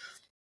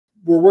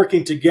we're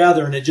working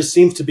together, and it just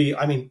seems to be,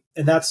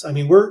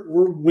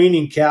 we're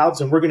weaning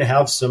calves, and we're going to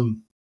have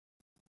some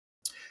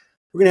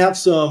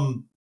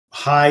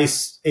high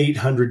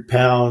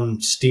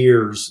 800-pound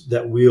steers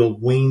that we'll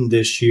wean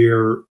this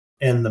year.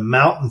 And the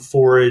mountain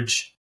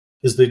forage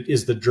is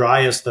the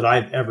driest that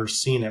I've ever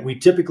seen it. We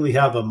typically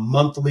have a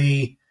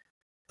monthly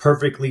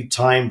perfectly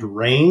timed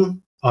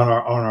rain on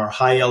our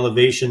high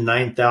elevation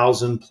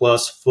 9,000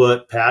 plus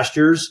foot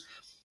pastures.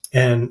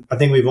 And I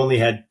think we've only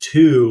had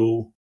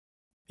 2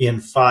 in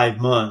 5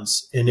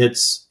 months, and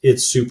it's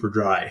super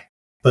dry.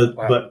 But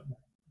Wow. But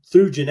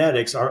through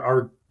genetics,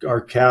 our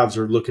calves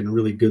are looking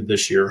really good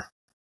this year.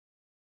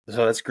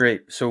 So that's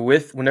great. So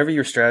whenever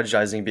you're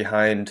strategizing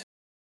behind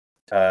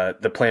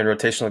the planned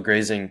rotational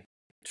grazing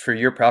for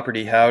your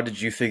property, how did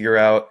you figure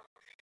out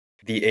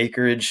the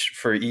acreage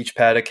for each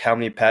paddock, how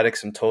many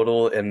paddocks in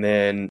total, and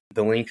then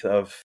the length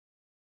of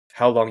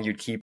how long you'd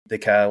keep the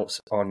cows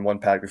on one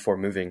paddock before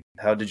moving?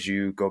 How did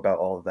you go about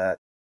all of that?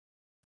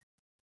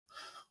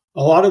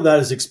 A lot of that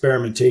is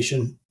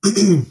experimentation,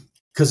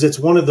 because it's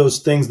one of those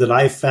things that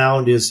I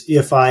found is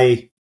if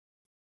I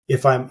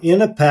if I'm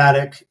in a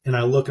paddock and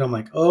I look and I'm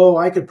like, oh,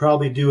 I could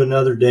probably do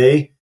another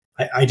day,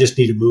 I just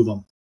need to move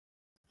them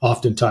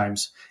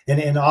oftentimes. And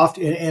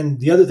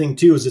the other thing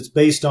too is it's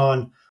based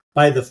on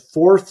by the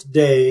fourth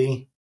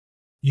day,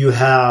 you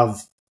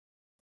have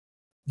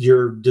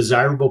your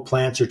desirable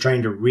plants are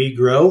trying to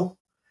regrow.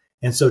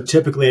 And so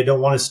typically I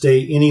don't want to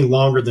stay any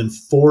longer than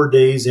 4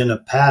 days in a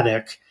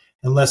paddock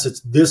unless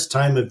it's this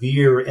time of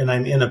year and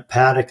I'm in a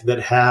paddock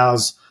that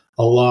has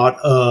a lot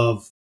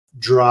of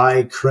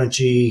dry,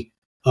 crunchy,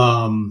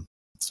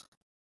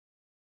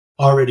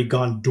 already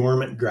gone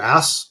dormant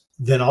grass,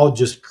 then I'll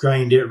just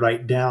grind it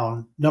right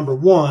down. Number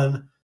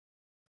one,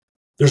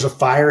 there's a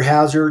fire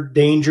hazard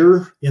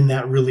danger in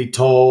that really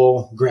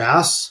tall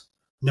grass.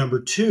 Number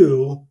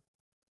two,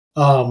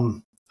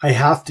 I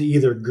have to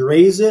either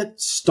graze it,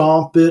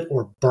 stomp it,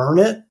 or burn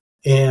it.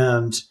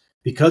 And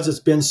because it's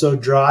been so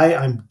dry,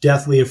 I'm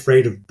deathly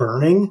afraid of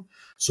burning.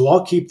 So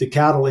I'll keep the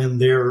cattle in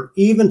there,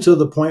 even to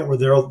the point where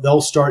they'll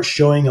start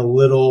showing a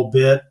little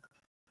bit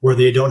where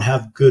they don't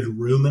have good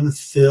rumen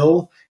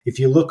fill. If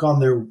you look on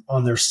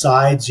their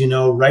sides,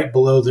 right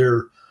below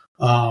their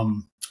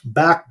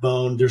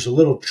backbone, there's a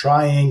little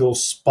triangle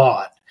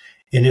spot,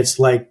 and it's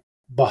like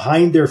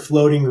behind their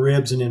floating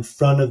ribs and in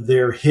front of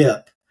their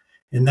hip.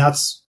 And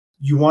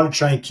you want to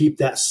try and keep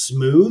that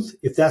smooth.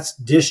 If that's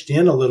dished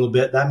in a little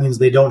bit, that means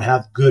they don't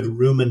have good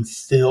rumen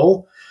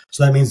fill.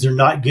 So that means they're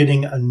not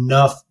getting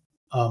enough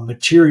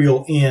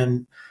material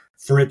in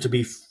for it to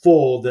be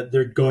full, that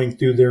they're going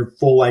through their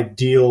full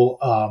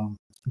ideal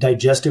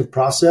digestive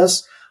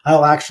process.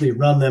 I'll actually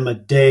run them a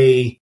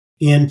day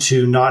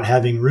into not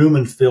having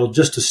rumen fill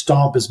just to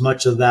stomp as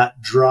much of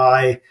that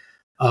dry,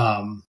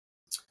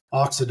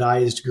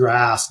 oxidized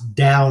grass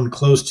down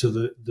close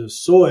to the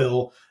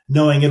soil,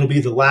 knowing it'll be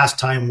the last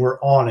time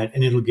we're on it,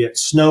 and it'll get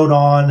snowed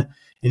on,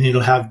 and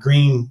it'll have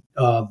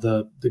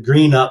the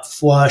green up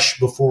flush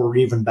before we're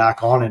even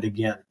back on it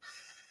again.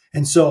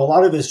 And so a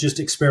lot of it's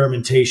just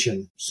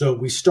experimentation. So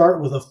we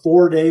start with a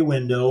 4-day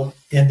window,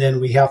 and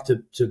then we have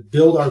to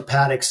build our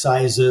paddock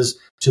sizes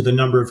to the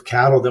number of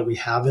cattle that we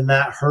have in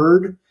that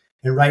herd.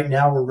 And right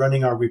now we're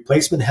running our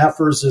replacement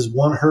heifers as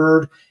one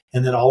herd,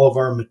 and then all of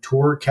our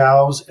mature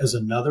cows as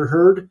another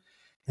herd.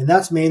 And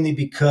that's mainly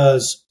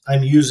because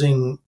I'm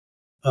using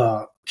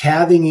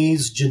calving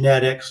ease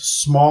genetics,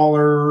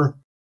 smaller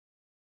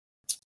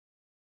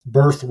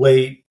birth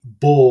weight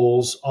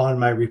bulls on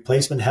my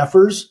replacement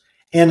heifers.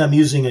 And I'm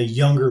using a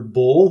younger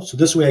bull. So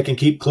this way I can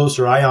keep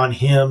closer eye on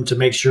him to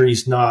make sure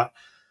he's not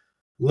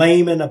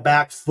lame in a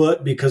back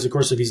foot, because of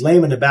course, if he's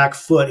lame in a back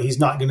foot, he's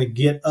not going to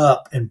get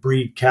up and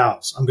breed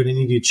cows. I'm going to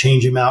need to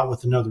change him out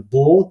with another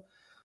bull.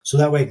 So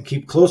that way I can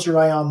keep closer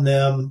eye on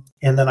them.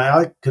 And then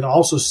I can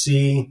also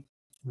see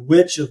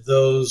which of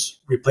those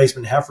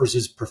replacement heifers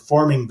is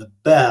performing the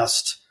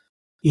best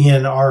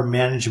in our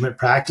management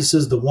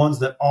practices, the ones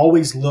that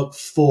always look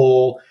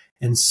full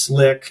and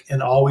slick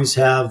and always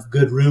have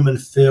good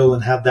rumen fill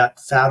and have that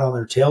fat on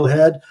their tail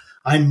head.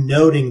 I'm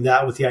noting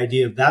that with the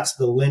idea of that's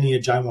the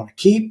lineage I want to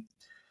keep.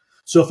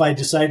 So if I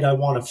decide I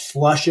want to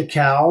flush a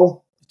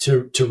cow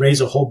to raise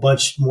a whole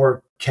bunch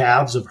more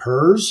calves of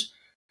hers,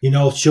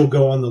 she'll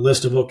go on the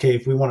list of, okay,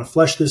 if we want to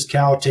flush this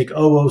cow, take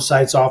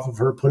oocytes off of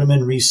her, put them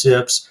in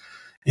recips,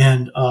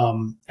 and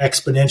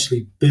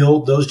exponentially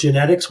build those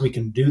genetics, we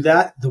can do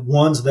that. The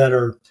ones that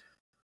are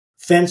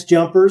fence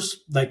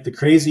jumpers, like the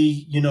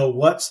crazy,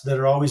 whats that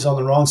are always on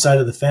the wrong side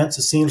of the fence,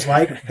 it seems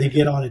like they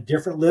get on a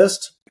different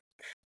list.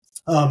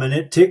 And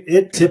it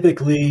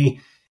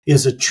typically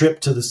is a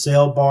trip to the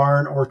sale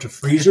barn or to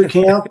freezer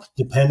camp,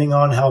 depending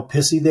on how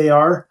pissy they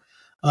are.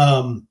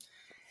 And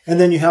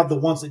then you have the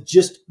ones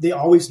that they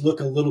always look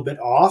a little bit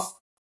off.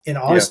 And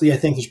honestly, yeah. I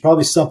think there's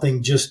probably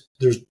something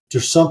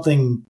there's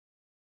something.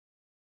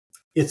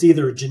 It's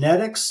either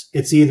genetics,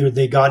 it's either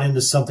they got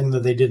into something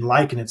that they didn't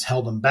like and it's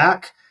held them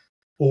back,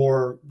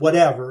 or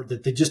whatever,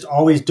 that they just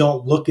always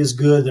don't look as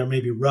good. They're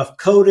maybe rough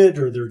coated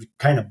or they're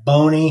kind of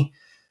bony.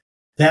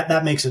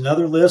 That makes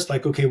another list.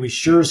 Like, okay, we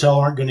sure as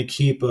hell aren't going to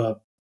keep a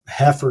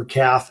heifer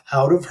calf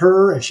out of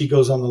her. And she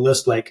goes on the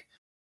list like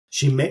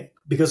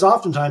because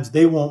oftentimes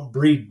they won't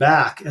breed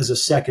back as a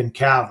second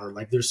calver.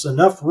 Like there's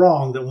enough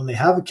wrong that when they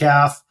have a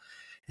calf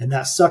and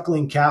that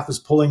suckling calf is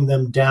pulling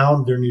them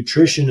down, their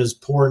nutrition is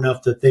poor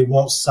enough that they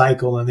won't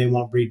cycle and they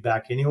won't breed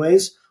back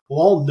anyways.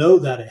 Well, I'll know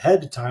that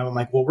ahead of time. I'm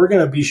like, well, we're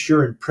going to be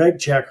sure and preg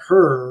check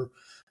her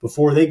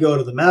before they go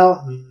to the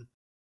mountain,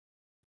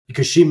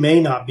 because she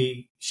may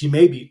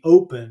be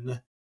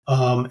open.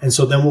 And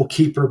so then we'll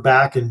keep her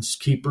back and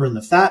keep her in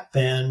the fat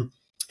pen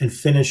and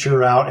finish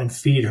her out and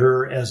feed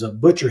her as a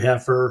butcher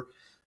heifer,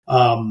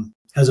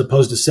 as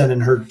opposed to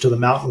sending her to the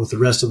mountain with the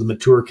rest of the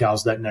mature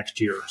cows that next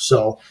year.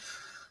 So,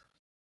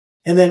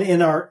 and then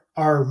in our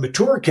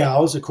mature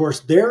cows, of course,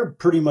 they're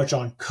pretty much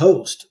on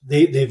coast.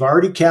 They've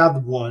already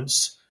calved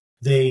once.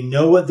 They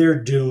know what they're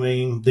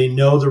doing. They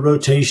know the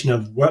rotation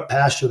of what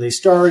pasture they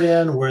start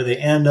in, where they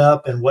end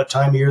up, and what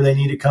time of year they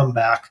need to come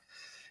back.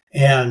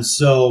 And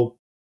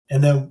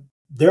then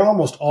they're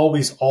almost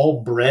always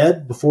all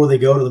bred before they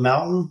go to the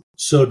mountain.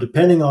 So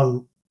depending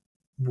on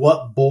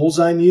what bulls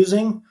I'm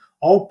using,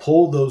 I'll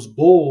pull those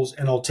bulls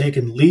and I'll take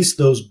and lease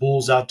those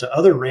bulls out to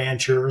other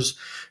ranchers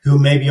who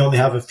maybe only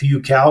have a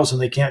few cows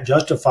and they can't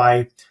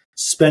justify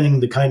spending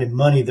the kind of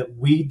money that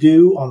we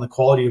do on the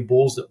quality of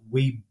bulls that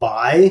we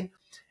buy.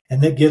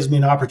 And that gives me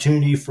an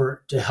opportunity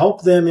to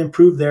help them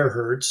improve their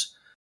herds,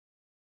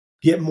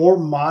 get more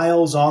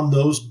miles on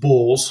those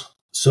bulls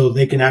so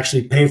they can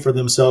actually pay for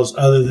themselves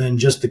other than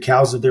just the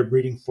cows that they're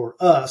breeding for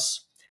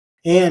us,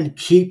 and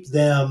keep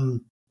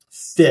them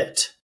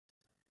fit.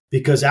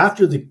 Because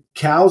after the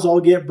cows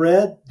all get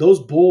bred, those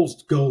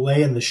bulls go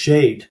lay in the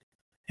shade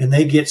and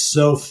they get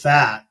so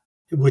fat,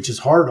 which is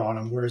hard on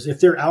them. Whereas if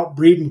they're out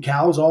breeding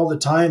cows all the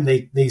time,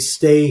 they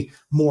stay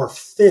more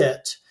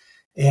fit,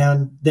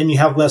 and then you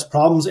have less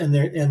problems,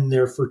 and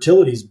their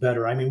fertility is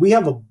better. I mean, we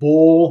have a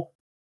bull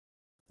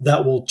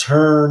that will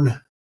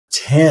turn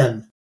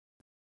 10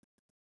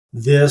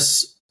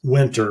 this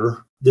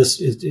winter. This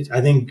is,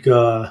 I think,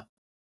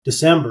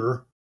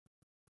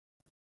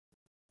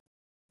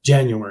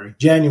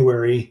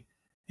 January,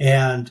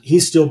 and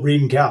he's still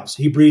breeding cows.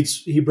 He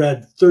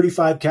bred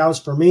 35 cows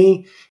for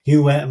me. He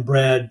went and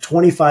bred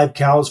 25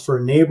 cows for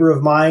a neighbor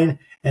of mine,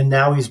 and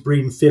now he's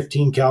breeding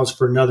 15 cows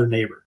for another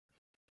neighbor.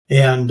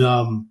 And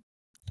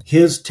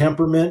his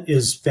temperament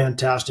is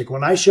fantastic.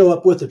 When I show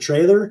up with a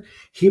trailer,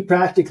 he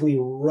practically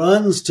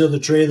runs to the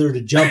trailer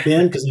to jump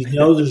in because he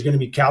knows there's going to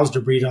be cows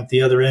to breed at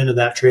the other end of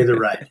that trailer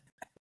ride.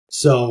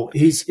 So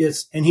he's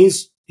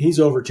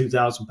over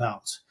 2,000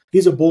 pounds.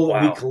 He's a bull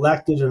that we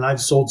collected, and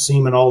I've sold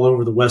semen all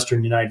over the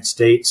Western United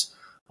States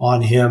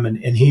on him,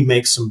 and he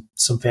makes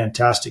some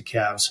fantastic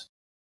calves.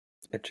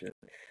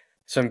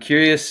 So I'm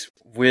curious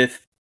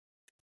with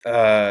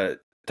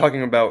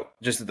talking about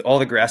just all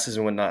the grasses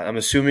and whatnot. I'm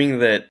assuming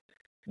that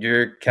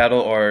your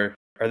cattle are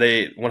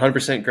they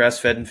 100% grass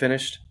fed and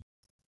finished?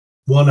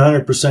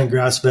 100%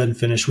 grass fed and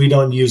finished. We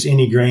don't use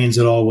any grains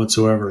at all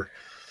whatsoever.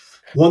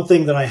 One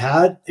thing that I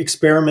had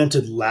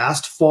experimented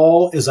last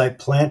fall is I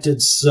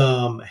planted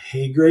some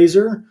hay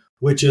grazer,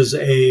 which is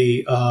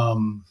a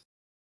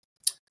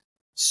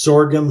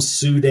sorghum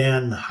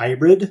Sudan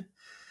hybrid.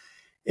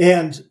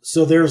 And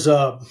so there's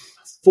a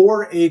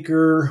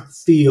 4-acre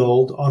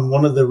field on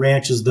one of the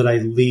ranches that I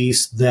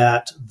leased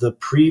that the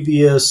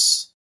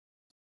previous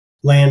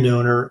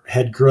landowner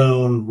had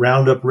grown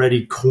Roundup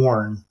Ready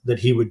corn that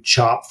he would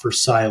chop for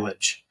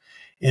silage.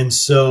 And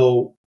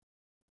so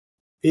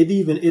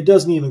it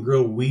doesn't even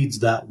grow weeds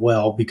that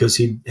well because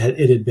it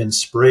had been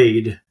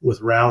sprayed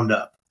with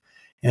Roundup.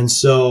 And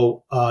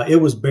so it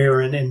was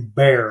barren and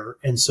bare.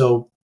 And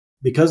so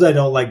because I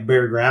don't like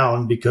bare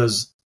ground,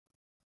 because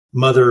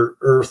Mother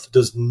Earth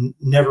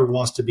never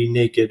wants to be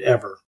naked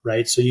ever,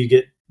 right? So you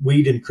get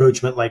weed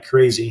encroachment like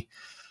crazy.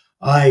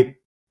 I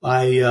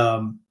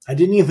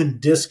didn't even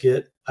disc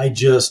it. I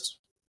just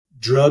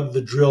drug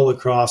the drill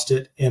across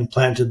it and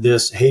planted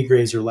this hay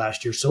grazer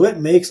last year. So it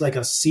makes like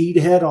a seed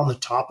head on the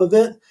top of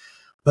it,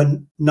 but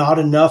not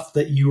enough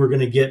that you are going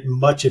to get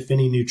much, if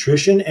any,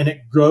 nutrition. And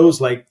it grows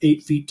like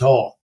 8 feet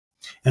tall.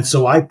 And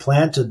so I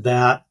planted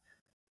that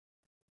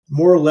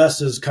more or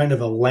less as kind of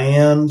a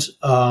land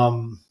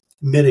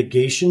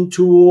mitigation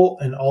tool,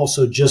 and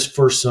also just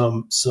for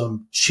some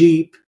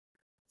cheap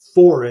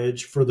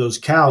forage for those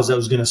cows that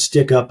was going to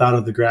stick up out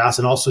of the grass,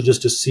 and also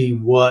just to see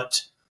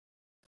what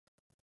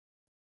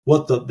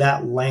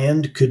that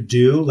land could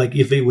do, like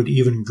if it would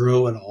even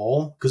grow at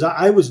all. Because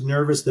I was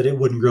nervous that it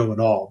wouldn't grow at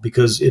all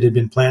because it had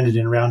been planted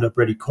in Roundup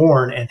Ready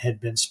corn and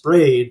had been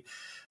sprayed.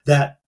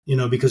 That,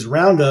 because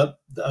Roundup,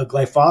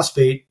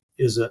 glyphosate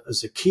is a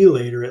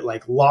chelator. It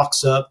like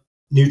locks up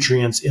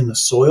nutrients in the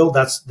soil.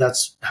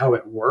 That's how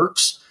it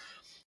works.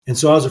 And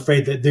so I was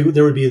afraid that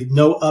there would be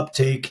no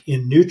uptake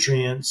in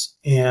nutrients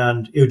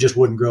and it just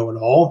wouldn't grow at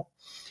all.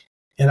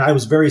 And I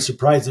was very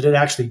surprised that it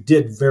actually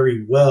did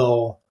very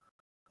well.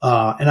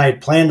 And I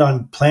had planned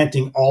on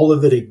planting all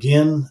of it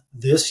again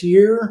this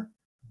year,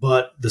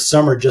 but the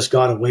summer just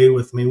got away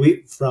with me.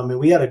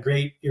 We had a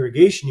great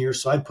irrigation year,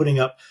 so I'm putting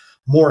up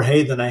more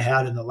hay than I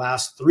had in the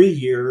last 3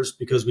 years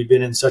because we've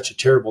been in such a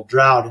terrible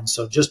drought. And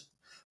so just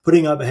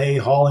putting up hay,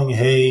 hauling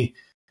hay,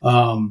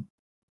 and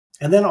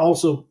then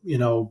also,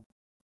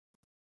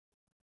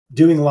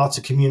 doing lots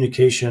of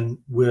communication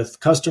with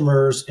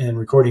customers and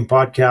recording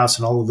podcasts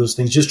and all of those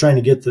things, just trying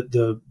to get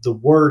the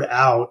word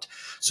out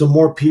so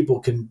more people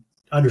can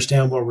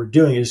understand what we're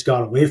doing. It just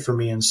got away from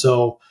me. And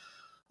so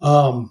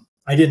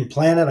I didn't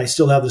plan it. I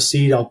still have the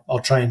seed.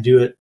 I'll try and do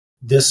it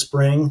this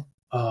spring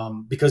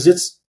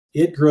because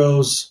it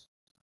grows.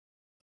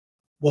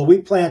 Well,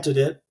 we planted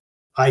it.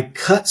 I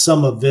cut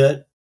some of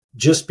it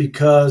just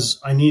because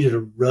I needed a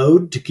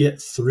road to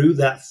get through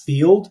that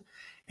field.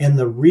 And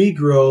the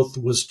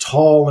regrowth was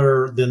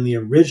taller than the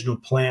original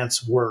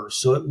plants were.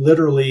 So it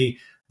literally,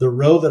 the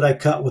row that I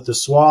cut with the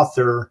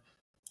swather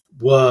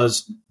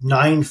was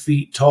 9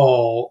 feet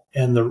tall,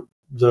 and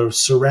the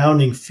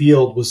surrounding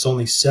field was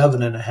only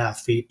 7.5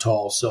 feet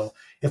tall. So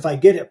if I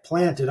get it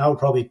planted, I would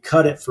probably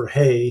cut it for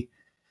hay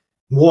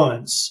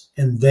once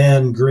and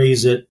then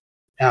graze it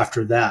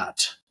after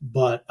that.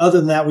 But other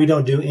than that, we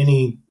don't do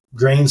any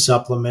grain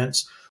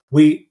supplements.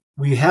 We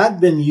we had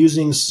been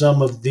using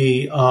some of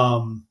the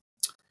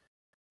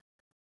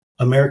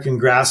American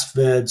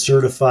grass-fed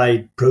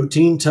certified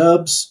protein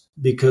tubs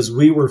because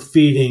we were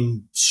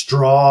feeding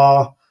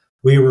straw.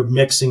 We were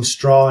mixing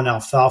straw and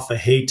alfalfa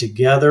hay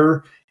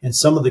together. And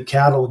some of the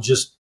cattle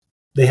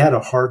they had a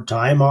hard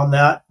time on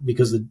that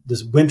because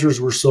the winters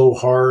were so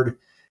hard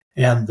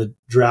and the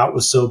drought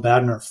was so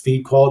bad and our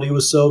feed quality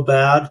was so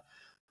bad.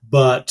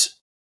 But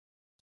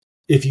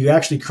if you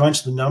actually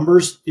crunch the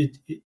numbers,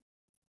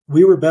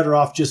 we were better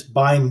off just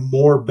buying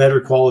more better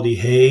quality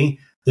hay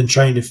than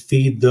trying to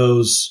feed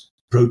those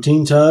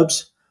protein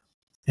tubs.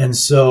 And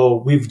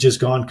so we've just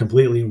gone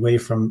completely away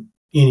from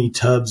any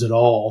tubs at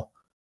all,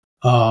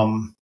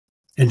 and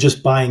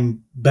just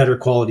buying better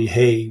quality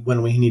hay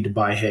when we need to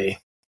buy hay.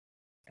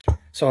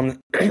 So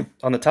on the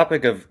on the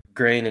topic of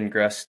grain and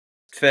grass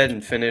fed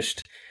and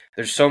finished,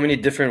 there's so many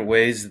different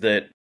ways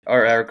that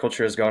our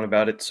agriculture has gone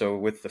about it. So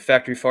with the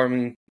factory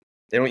farming,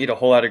 they don't eat a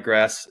whole lot of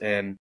grass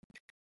and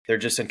they're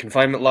just in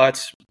confinement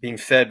lots being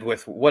fed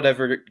with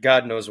whatever,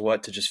 God knows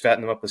what, to just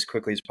fatten them up as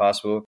quickly as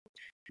possible.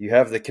 You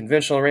have the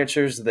conventional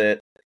ranchers that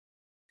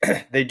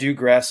they do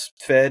grass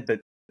fed, but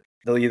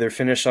they'll either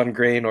finish on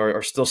grain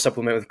or still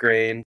supplement with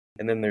grain.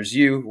 And then there's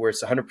you, where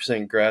it's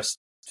 100% grass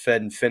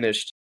fed and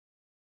finished.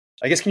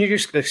 I guess, can you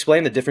just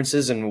explain the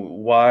differences and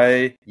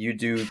why you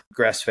do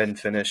grass fed and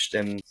finished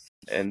and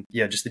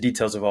yeah, just the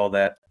details of all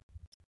that?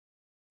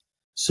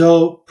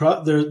 So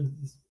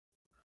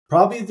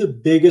probably the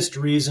biggest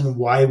reason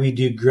why we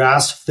do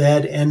grass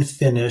fed and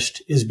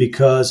finished is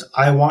because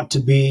I want to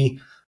be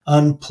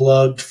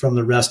unplugged from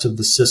the rest of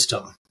the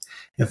system.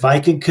 If I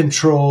can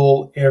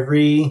control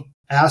every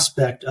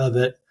aspect of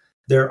it,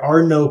 there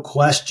are no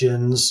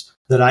questions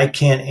that I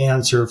can't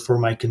answer for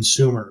my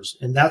consumers.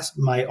 And that's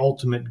my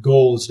ultimate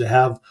goal, is to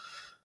have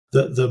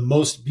the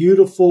most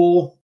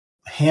beautiful,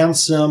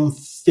 handsome,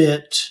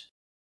 fit,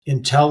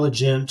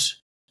 intelligent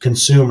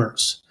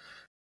consumers.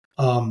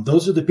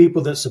 Those are the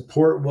people that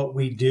support what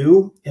we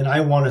do, and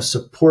I want to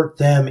support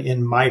them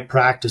in my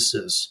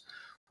practices.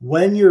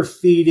 When you're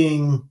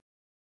feeding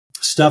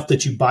stuff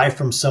that you buy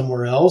from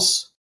somewhere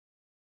else,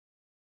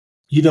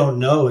 you don't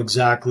know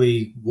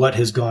exactly what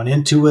has gone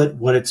into it,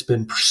 what it's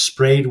been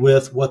sprayed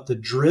with, what the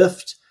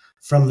drift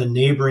from the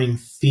neighboring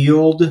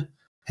field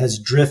has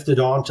drifted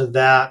onto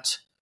that.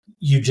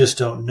 You just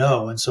don't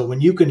know. And so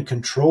when you can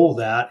control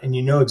that and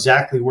you know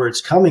exactly where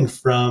it's coming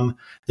from,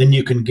 then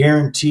you can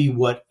guarantee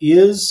what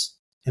is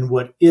and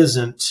what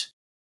isn't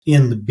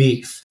in the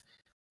beef.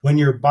 When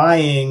you're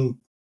buying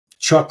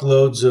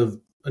truckloads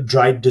of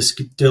dried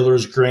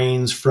distillers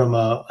grains from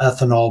a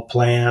ethanol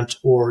plant,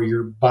 or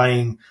you're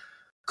buying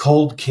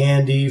cold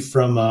candy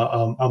from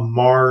a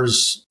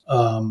Mars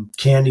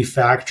candy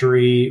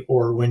factory,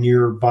 or when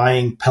you're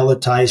buying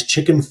pelletized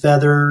chicken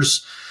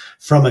feathers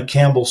from a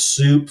Campbell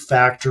soup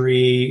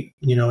factory,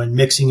 and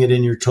mixing it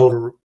in your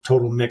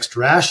total mixed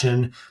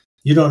ration,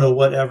 you don't know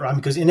whatever.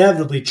 Because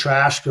inevitably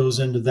trash goes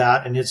into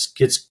that and it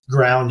gets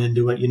ground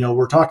into it.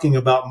 We're talking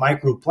about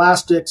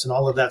microplastics and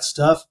all of that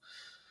stuff.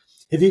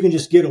 If you can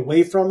just get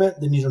away from it,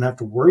 then you don't have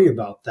to worry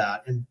about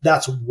that. And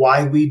that's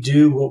why we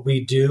do what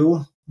we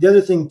do. The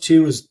other thing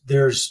too is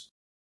there's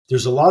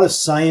a lot of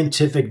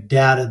scientific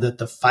data that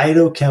the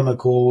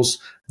phytochemicals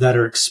that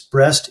are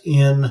expressed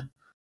in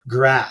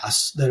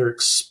grass, that are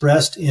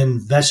expressed in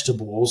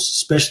vegetables,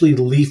 especially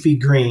leafy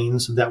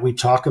greens that we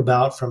talk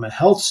about from a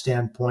health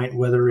standpoint,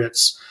 whether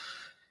it's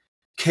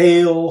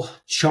kale,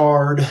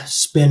 chard,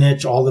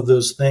 spinach, all of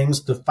those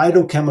things, the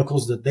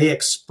phytochemicals that they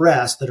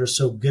express that are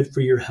so good for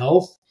your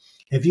health.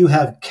 If you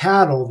have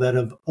cattle that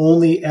have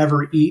only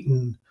ever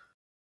eaten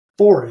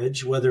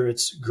forage, whether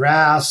it's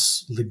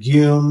grass,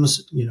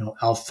 legumes,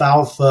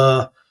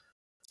 alfalfa,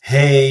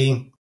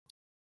 hay,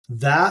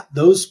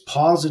 those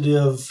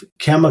positive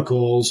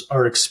chemicals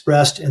are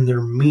expressed in their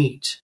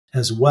meat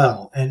as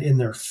well and in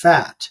their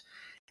fat.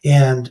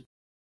 And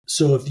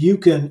so if you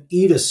can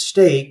eat a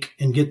steak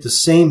and get the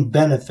same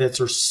benefits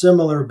or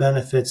similar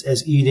benefits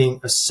as eating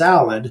a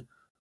salad,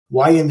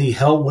 why in the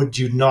hell would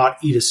you not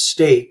eat a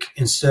steak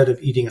instead of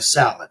eating a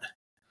salad?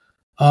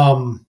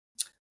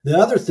 The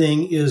other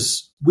thing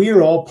is we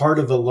are all part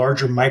of a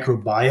larger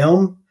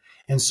microbiome.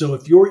 And so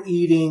if you're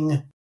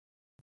eating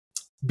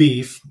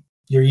beef,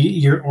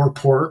 or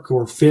pork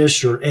or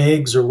fish or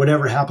eggs or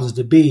whatever it happens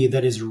to be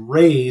that is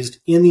raised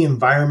in the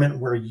environment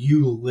where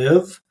you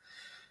live,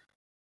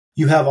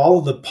 you have all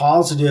of the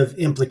positive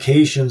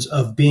implications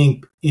of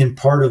being in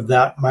part of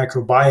that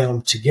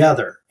microbiome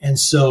together. And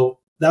so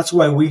that's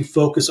why we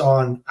focus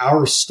on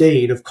our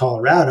state of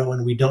Colorado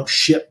and we don't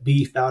ship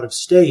beef out of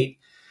state,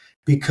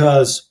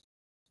 because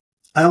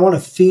I want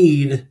to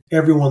feed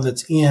everyone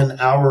that's in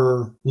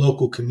our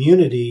local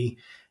community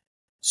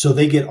so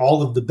they get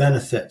all of the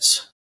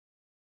benefits.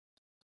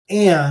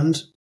 And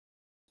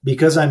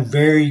because I'm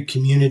very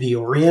community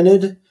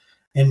oriented,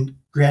 and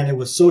granted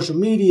with social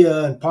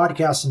media and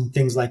podcasts and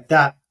things like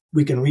that,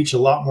 we can reach a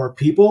lot more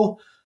people,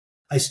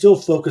 I still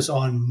focus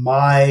on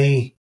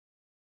my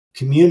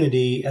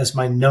community as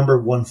my number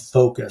one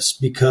focus,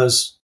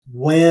 because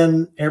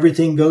when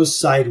everything goes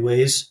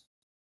sideways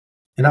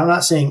and I'm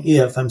not saying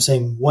if, I'm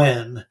saying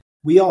when,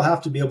 we all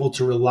have to be able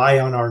to rely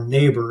on our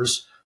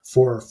neighbors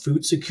for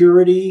food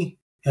security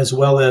as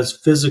well as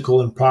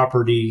physical and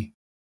property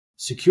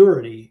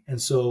security.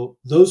 And so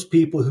those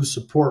people who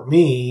support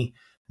me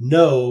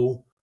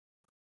know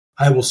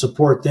I will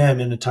support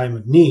them in a time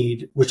of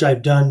need, which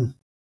I've done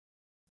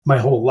my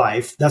whole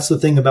life. That's the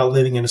thing about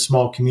living in a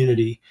small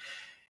community.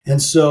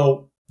 And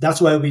so that's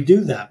why we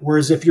do that.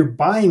 Whereas if you're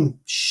buying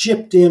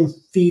shipped in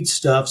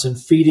feedstuffs and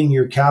feeding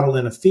your cattle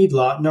in a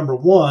feedlot, number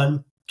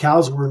one,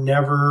 cows were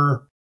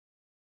never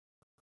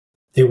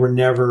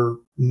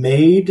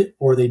made,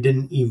 or they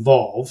didn't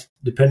evolve,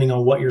 depending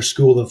on what your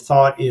school of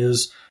thought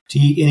is, to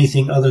eat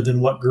anything other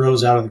than what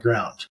grows out of the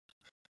ground.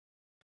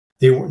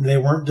 They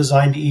weren't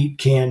designed to eat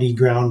candy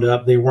ground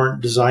up. They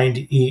weren't designed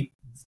to eat,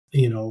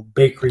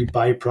 bakery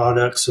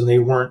byproducts, and they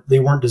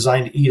weren't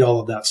designed to eat all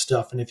of that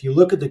stuff. And if you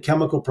look at the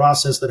chemical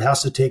process that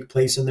has to take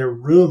place in their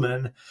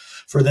rumen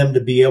for them to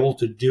be able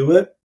to do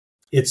it,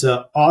 it's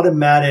an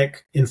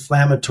automatic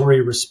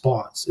inflammatory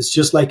response. It's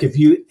just like if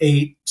you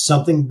ate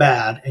something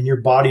bad and your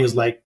body is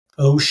like,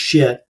 oh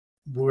shit,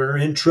 we're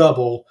in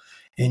trouble.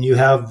 And you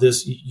have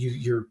this,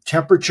 your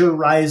temperature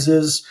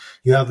rises,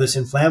 you have this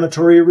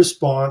inflammatory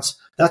response.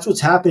 That's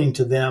what's happening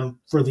to them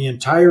for the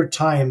entire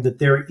time that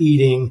they're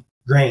eating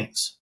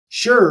grains.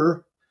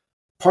 Sure,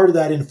 part of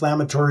that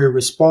inflammatory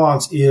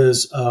response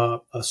is a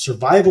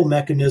survival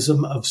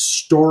mechanism of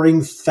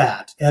storing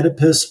fat,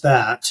 adipose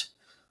fat,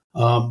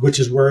 which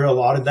is where a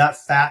lot of that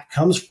fat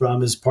comes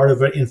from, as part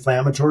of an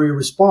inflammatory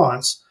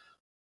response,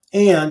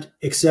 and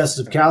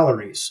excessive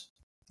calories.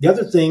 The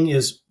other thing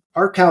is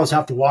our cows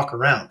have to walk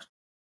around.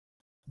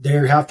 They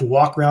have to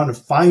walk around and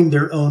find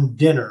their own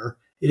dinner.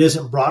 It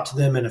isn't brought to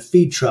them in a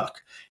feed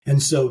truck.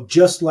 And so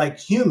just like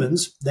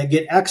humans that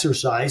get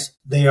exercise,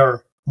 they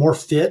are more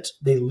fit,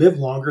 they live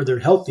longer, they're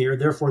healthier,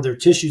 therefore their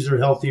tissues are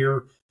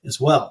healthier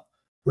as well.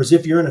 Whereas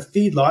if you're in a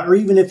feedlot, or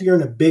even if you're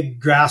in a big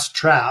grass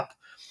trap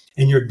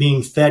and you're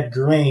being fed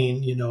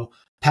grain,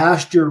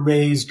 pasture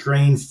raised,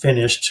 grain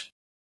finished,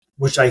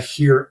 which I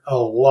hear a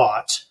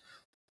lot.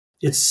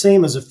 It's the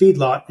same as a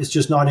feedlot. It's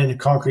just not in a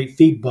concrete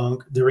feed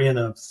bunk. They're in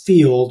a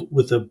field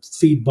with a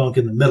feed bunk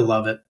in the middle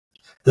of it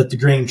that the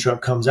grain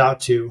truck comes out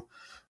to.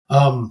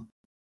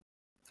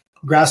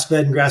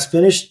 Grass-fed and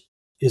grass-finished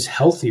is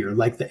healthier.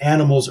 Like, the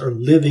animals are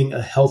living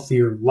a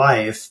healthier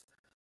life.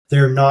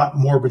 They're not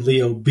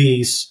morbidly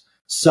obese,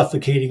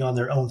 suffocating on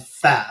their own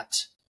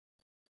fat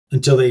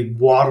until they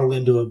waddle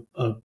into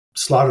a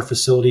slaughter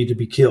facility to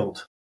be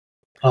killed.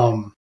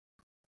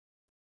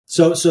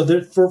 So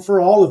for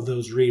all of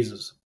those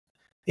reasons.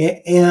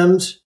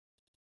 And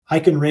I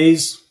can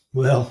raise,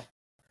 in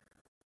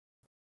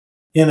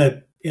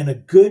a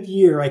good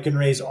year, I can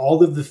raise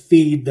all of the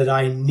feed that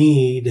I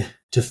need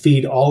to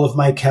feed all of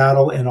my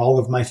cattle and all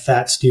of my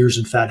fat steers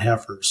and fat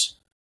heifers.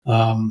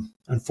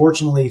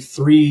 Unfortunately,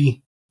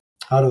 3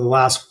 out of the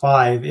last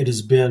 5, it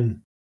has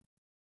been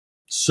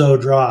so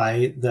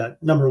dry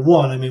that, number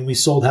one, we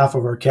sold half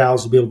of our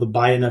cows to be able to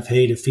buy enough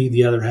hay to feed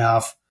the other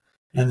half,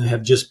 and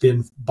have just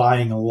been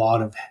buying a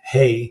lot of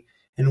hay.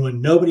 And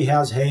when nobody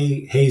has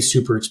hay, hay's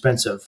super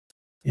expensive.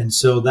 And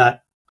so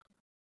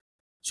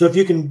if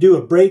you can do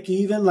a break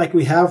even like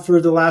we have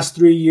for the last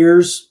 3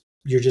 years,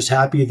 you're just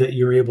happy that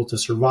you're able to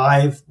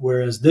survive.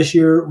 Whereas this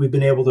year, we've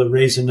been able to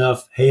raise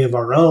enough hay of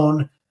our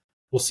own.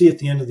 We'll see at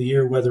the end of the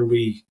year whether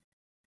we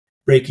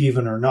break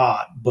even or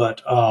not.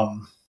 But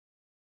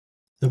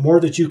the more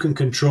that you can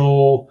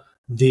control,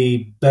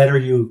 the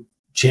better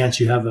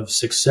chance you have of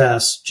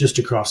success just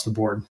across the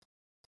board.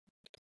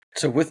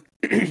 So with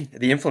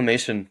the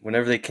inflammation,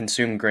 whenever they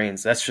consume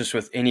grains, that's just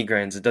with any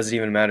grains. It doesn't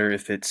even matter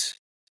if it's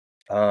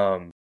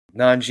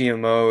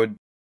non-GMO,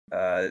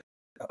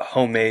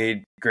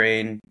 homemade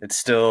grain. It's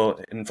still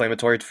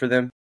inflammatory for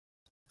them.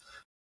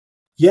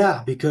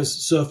 Yeah,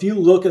 because if you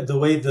look at the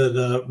way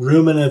the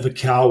rumen of a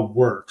cow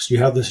works, you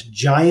have this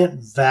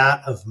giant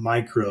vat of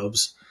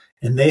microbes,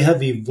 and they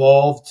have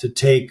evolved to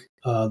take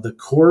the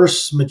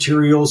coarse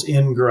materials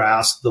in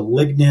grass, the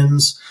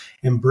lignins,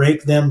 and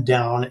break them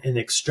down and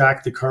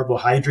extract the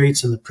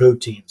carbohydrates and the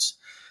proteins.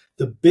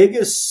 The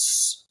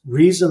biggest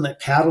reason that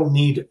cattle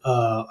need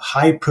a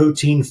high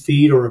protein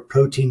feed or a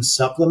protein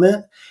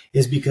supplement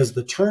is because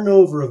the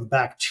turnover of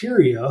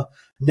bacteria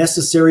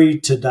necessary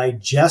to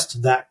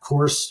digest that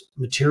coarse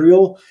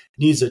material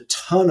needs a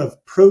ton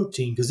of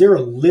protein, because they're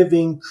a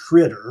living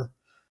critter.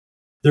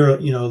 They're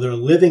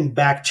living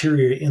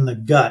bacteria in the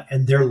gut,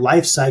 and their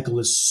life cycle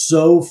is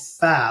so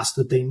fast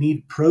that they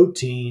need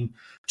protein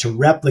to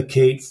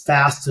replicate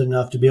fast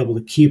enough to be able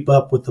to keep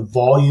up with the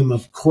volume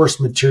of coarse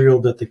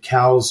material that the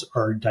cows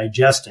are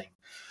digesting.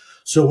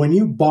 So when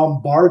you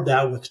bombard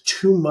that with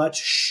too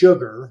much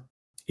sugar,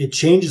 it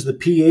changes the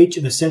pH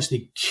and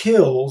essentially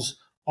kills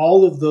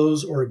all of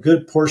those, or a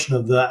good portion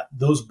of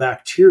those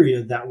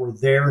bacteria that were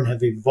there and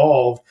have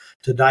evolved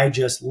to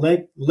digest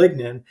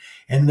lignin.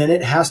 And then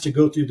it has to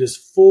go through this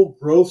full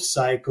growth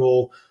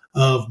cycle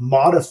of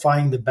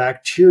modifying the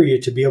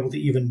bacteria to be able to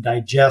even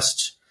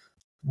digest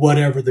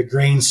whatever the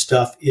grain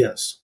stuff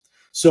is.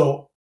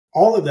 So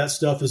all of that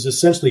stuff is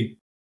essentially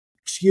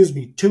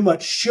too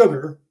much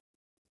sugar,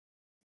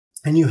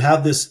 and you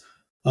have this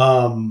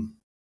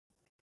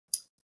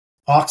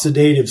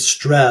oxidative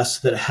stress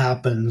that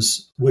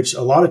happens, which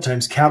a lot of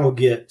times cattle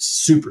get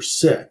super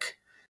sick.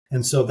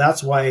 And so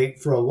that's why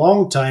for a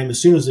long time,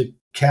 as soon as a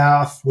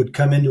calf would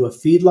come into a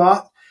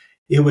feedlot,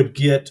 it would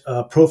get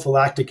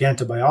prophylactic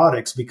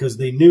antibiotics because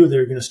they knew they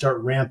were going to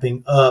start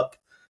ramping up.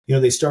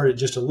 They started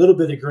just a little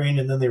bit of grain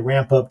and then they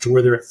ramp up to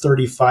where they're at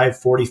 35,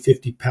 40,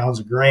 50 pounds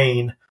of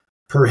grain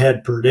per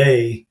head per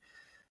day.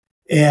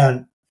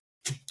 And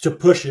to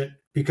push it,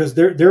 because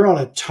they're on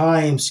a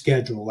time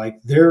schedule,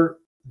 like their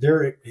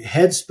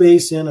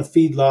headspace in a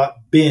feedlot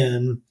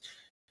bin,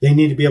 they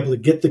need to be able to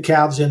get the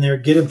calves in there,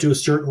 get them to a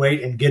certain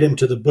weight, and get them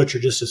to the butcher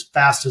just as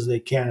fast as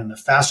they can. And the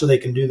faster they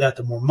can do that,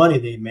 the more money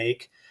they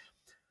make.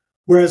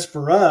 Whereas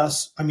for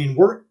us,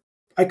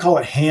 I call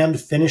it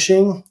hand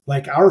finishing.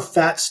 Like our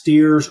fat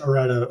steers are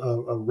at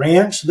a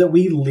ranch that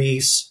we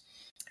lease,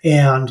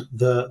 and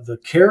the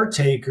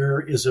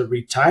caretaker is a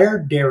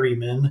retired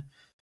dairyman,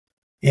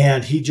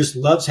 and he just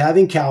loves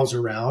having cows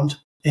around.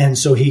 And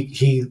so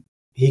he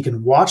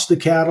can watch the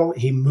cattle.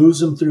 He moves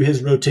them through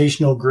his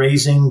rotational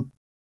grazing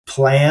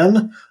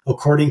plan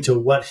according to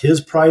what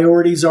his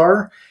priorities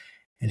are,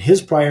 and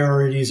his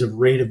priorities of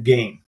rate of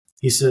gain.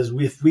 He says,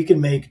 if we can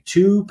make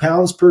 2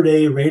 pounds per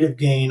day rate of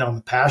gain on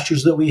the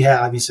pastures that we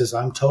have, he says,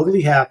 I'm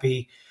totally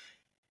happy.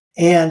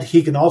 And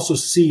he can also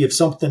see if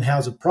something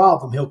has a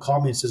problem. He'll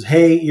call me and says,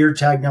 hey, ear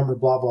tag number,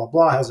 blah, blah,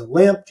 blah, has a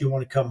limp. Do you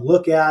want to come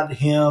look at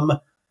him?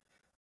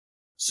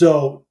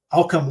 So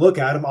I'll come look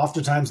at them.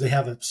 Oftentimes they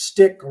have a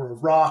stick or a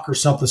rock or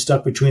something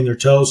stuck between their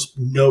toes.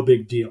 No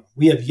big deal.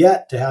 We have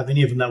yet to have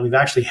any of them that we've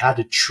actually had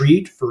to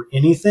treat for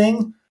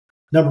anything.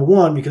 Number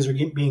one, because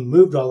they're being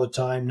moved all the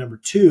time. Number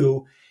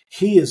two,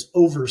 he is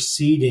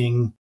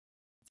overseeding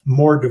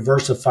more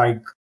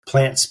diversified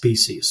plant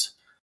species.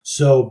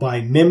 So by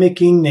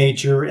mimicking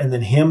nature and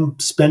then him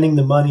spending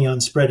the money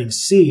on spreading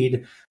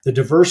seed, the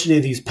diversity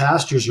of these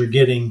pastures are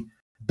getting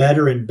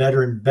better and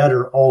better and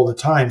better all the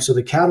time. So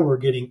the cattle are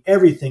getting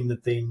everything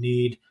that they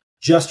need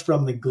just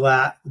from the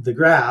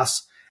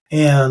grass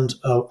and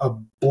a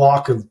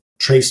block of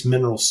trace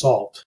mineral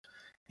salt.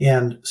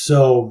 And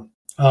so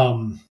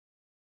I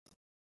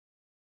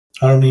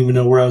don't even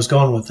know where I was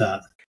going with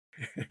that.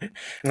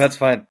 That's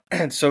fine.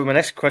 So my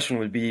next question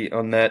would be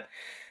on that.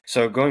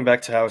 So going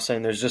back to how I was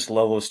saying, there's just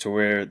levels to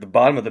where the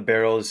bottom of the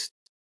barrel is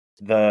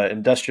the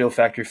industrial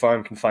factory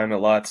farm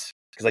confinement lots.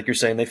 Because like you're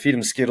saying, they feed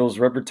them Skittles,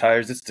 rubber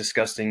tires. It's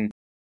disgusting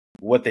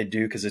what they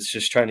do because it's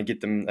just trying to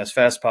get them as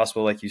fast as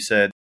possible, like you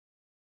said.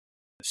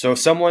 So if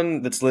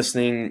someone that's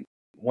listening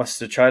wants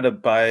to try to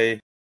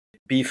buy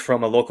beef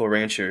from a local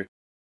rancher,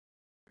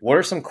 what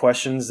are some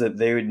questions that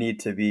they would need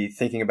to be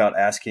thinking about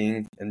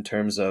asking in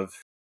terms of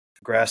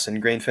grass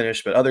and grain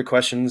finish, but other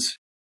questions?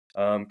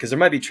 Because there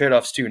might be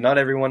trade-offs too. Not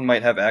everyone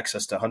might have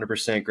access to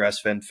 100%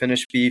 grass-fed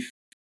finished beef.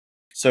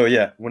 So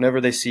yeah, whenever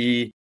they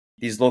see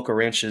these local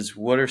ranches,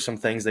 what are some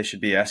things they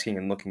should be asking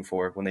and looking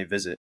for when they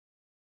visit?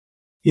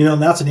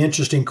 That's an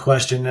interesting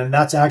question. And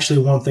that's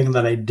actually one thing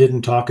that I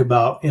didn't talk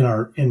about in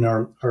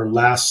our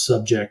last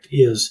subject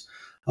is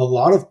a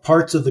lot of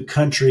parts of the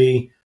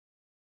country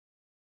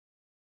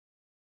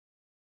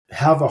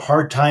have a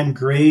hard time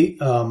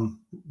growing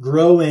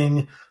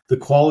the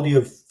quality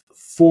of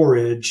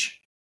forage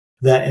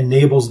that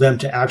enables them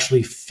to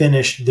actually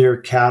finish their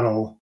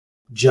cattle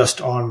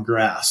just on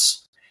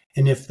grass.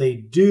 And if they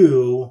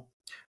do,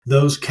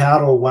 those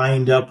cattle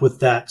wind up with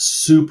that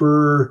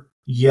super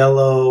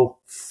yellow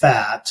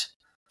fat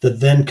that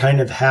then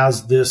kind of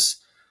has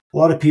this, a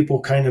lot of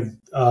people kind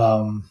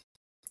of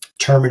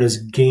term it as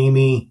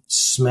gamey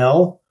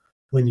smell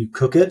when you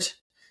cook it.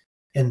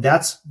 And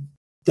that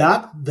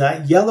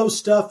yellow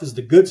stuff is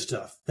the good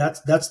stuff.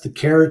 That's the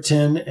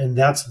keratin and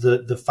that's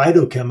the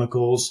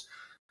phytochemicals.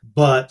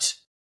 But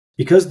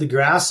because the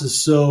grass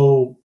is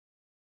so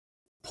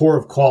poor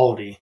of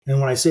quality, and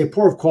when I say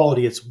poor of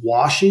quality, it's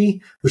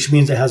washy, which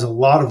means it has a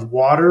lot of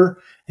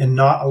water and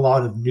not a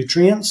lot of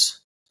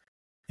nutrients.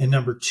 And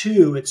number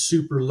two, it's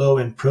super low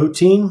in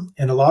protein.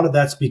 And a lot of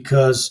that's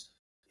because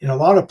in a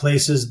lot of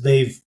places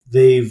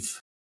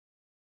they've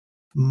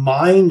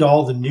mined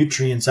all the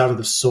nutrients out of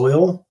the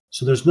soil.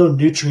 So there's no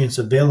nutrients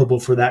available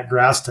for that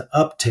grass to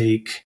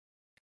uptake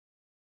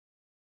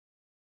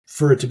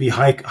for it to be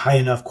high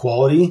enough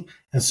quality.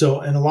 And so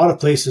in a lot of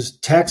places,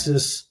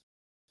 Texas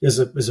is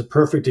a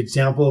perfect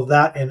example of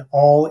that. And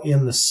all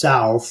in the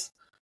South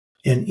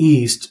and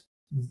East,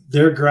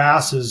 their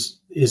grass is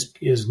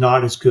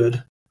not as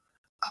good.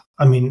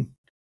 I mean,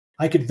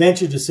 I could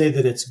venture to say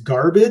that it's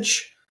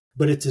garbage,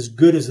 but it's as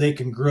good as they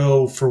can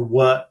grow for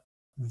what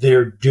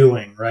they're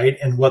doing, right?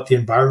 And what the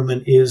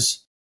environment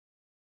is.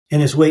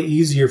 And it's way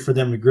easier for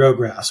them to grow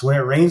grass. When it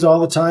rains all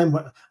the time,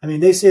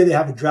 they say they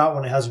have a drought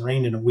when it hasn't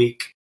rained in a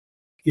week,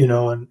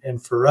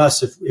 and for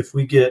us, if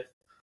we get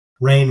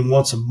rain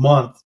once a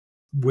month,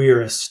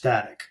 we're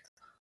ecstatic.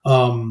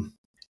 And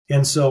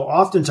so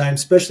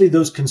oftentimes, especially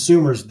those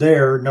consumers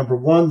there, number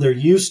one, they're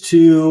used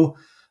to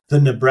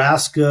the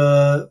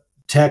Nebraska,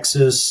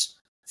 Texas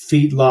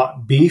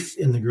feedlot beef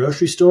in the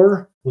grocery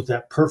store with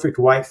that perfect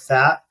white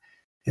fat.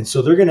 And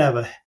so they're going to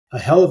have a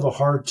hell of a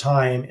hard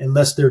time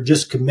unless they're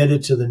just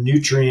committed to the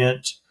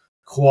nutrient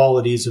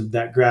qualities of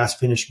that grass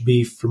finished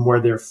beef from where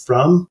they're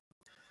from.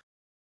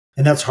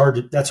 And that's hard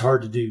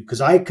to do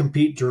because I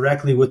compete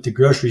directly with the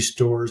grocery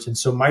stores. And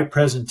so my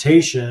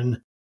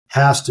presentation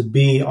has to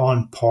be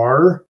on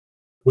par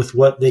with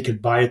what they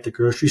could buy at the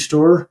grocery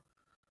store.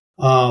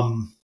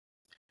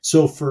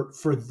 So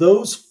for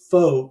those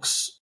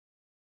folks,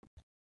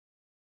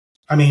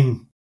 I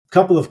mean, a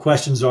couple of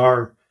questions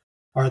are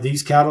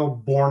these cattle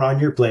born on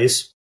your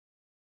place?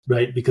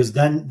 Right? Because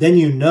then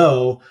you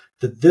know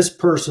that this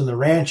person, the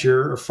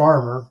rancher or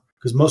farmer,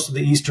 because most of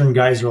the Eastern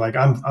guys are like,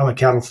 I'm a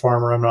cattle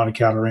farmer. I'm not a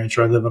cattle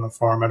rancher. I live on a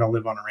farm. I don't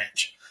live on a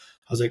ranch.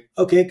 I was like,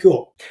 okay,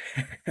 cool.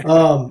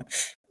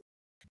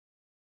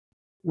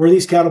 Were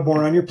these cattle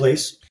born on your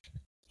place?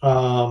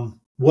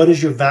 What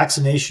is your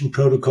vaccination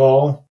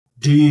protocol?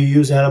 Do you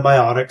use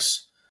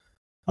antibiotics?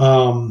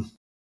 And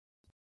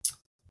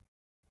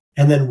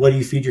then what do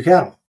you feed your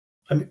cattle?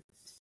 I mean,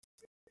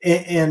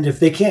 and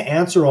if they can't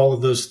answer all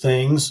of those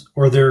things,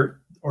 or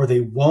they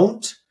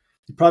won't,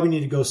 you probably need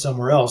to go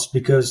somewhere else.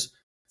 Because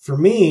for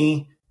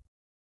me,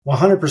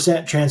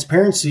 100%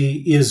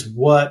 transparency is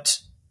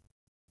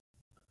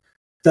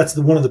that's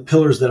one of the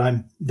pillars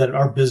that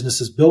our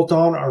business is built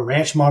on, our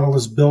ranch model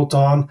is built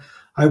on.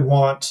 I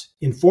want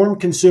informed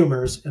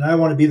consumers, and I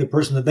want to be the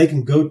person that they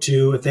can go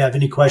to if they have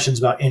any questions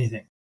about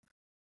anything,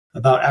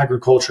 about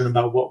agriculture and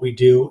about what we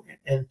do.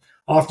 And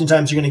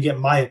oftentimes you're going to get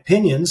my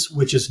opinions,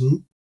 which is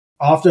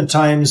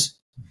oftentimes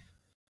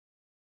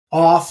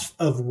off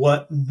of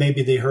what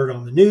maybe they heard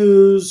on the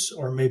news,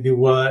 or maybe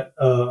what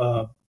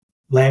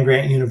Land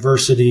Grant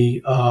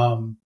University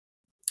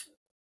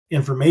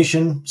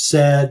information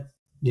said,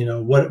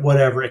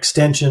 whatever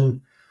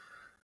extension,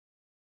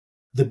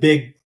 the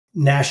big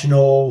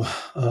national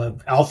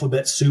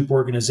alphabet soup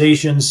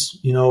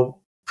organizations,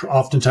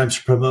 oftentimes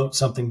promote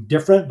something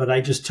different. But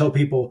I just tell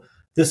people,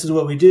 this is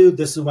what we do.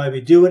 This is why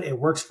we do it. It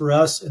works for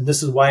us. And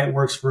this is why it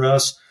works for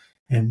us.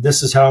 And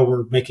this is how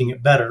we're making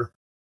it better.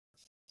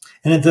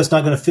 And that's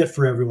not going to fit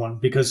for everyone,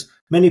 because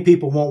many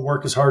people won't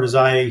work as hard as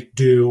I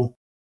do.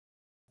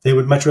 They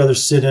would much rather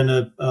sit in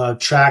a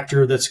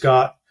tractor that's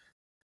got,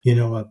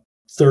 a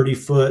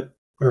 30-foot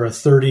or a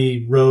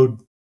 30 road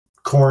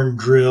corn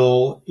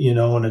drill,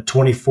 and a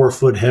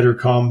 24-foot header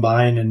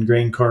combine and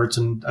grain carts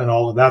and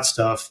all of that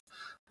stuff,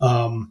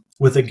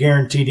 with a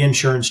guaranteed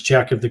insurance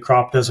check if the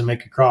crop doesn't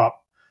make a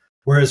crop.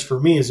 Whereas for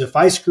me, is if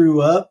I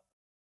screw up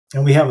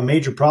and we have a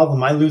major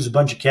problem, I lose a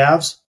bunch of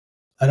calves.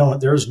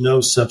 There's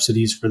no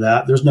subsidies for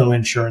that. There's no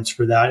insurance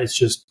for that. It's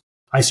just,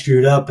 I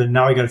screwed up and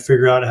now I got to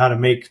figure out how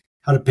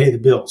to pay the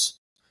bills.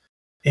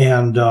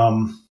 And,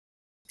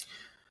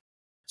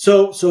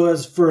 so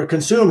as for a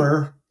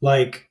consumer,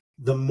 like,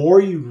 the more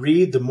you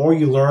read, the more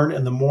you learn,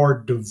 and the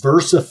more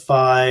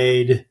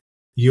diversified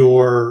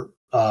your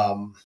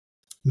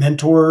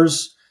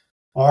mentors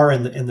are,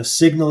 and the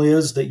signal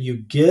is that you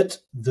get,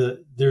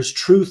 there's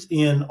truth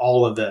in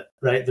all of it,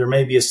 right? There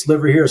may be a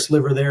sliver here, a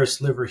sliver there, a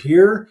sliver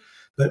here,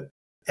 but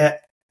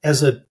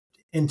as an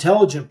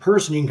intelligent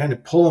person, you can kind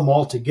of pull them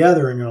all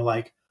together, and you're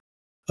like,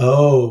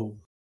 oh,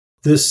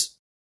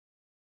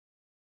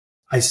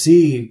 I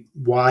see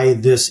why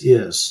this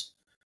is.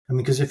 I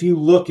mean, because if you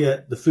look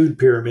at the food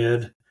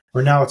pyramid,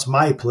 or now it's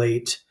my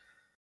plate,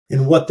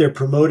 and what they're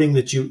promoting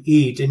that you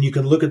eat, and you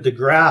can look at the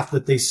graph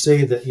that they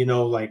say that,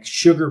 like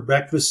sugar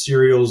breakfast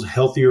cereal is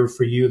healthier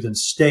for you than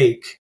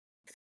steak.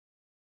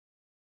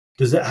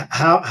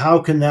 How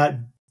can that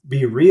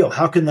be real?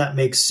 How can that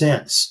make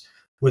sense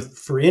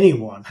for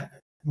anyone?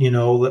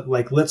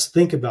 Like, let's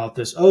think about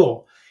this.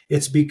 Oh,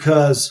 it's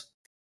because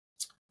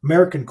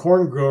American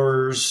corn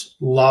growers,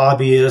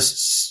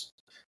 lobbyists,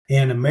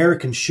 and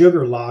American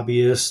sugar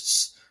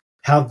lobbyists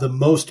have the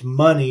most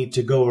money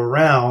to go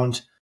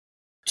around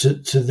to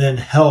then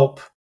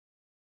help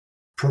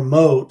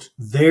promote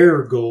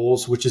their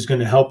goals, which is going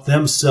to help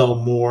them sell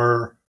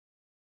more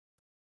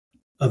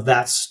of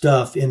that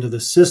stuff into the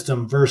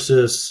system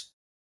versus,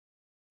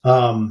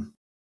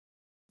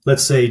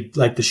 let's say,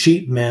 like the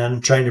sheep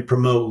men trying to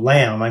promote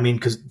lamb. I mean,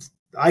 because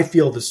I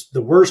feel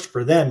the worst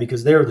for them,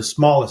 because they're the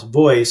smallest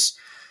voice,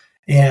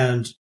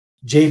 and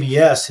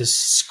JBS has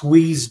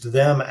squeezed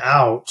them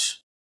out.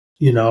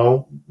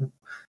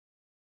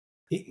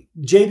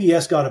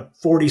 JBS got a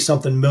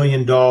 $40-something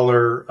million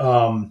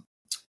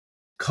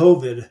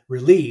COVID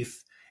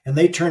relief, and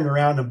they turned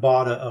around and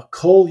bought a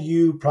coal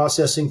ewe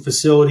processing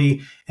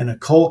facility and a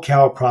coal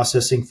cow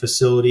processing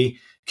facility,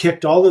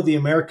 kicked all of the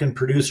American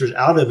producers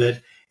out of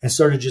it, and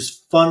started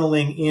just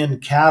funneling in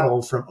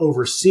cattle from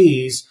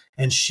overseas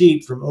and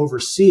sheep from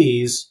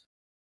overseas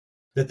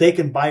that they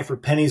can buy for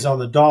pennies on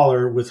the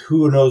dollar with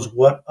who knows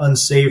what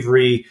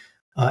unsavory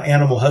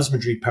animal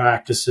husbandry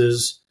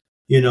practices,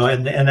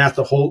 and at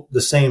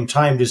the same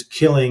time just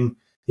killing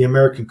the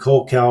American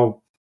coal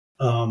cow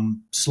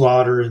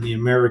slaughter and the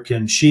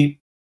American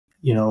sheep,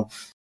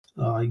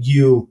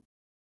 ewe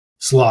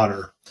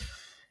slaughter.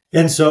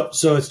 And so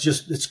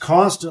it's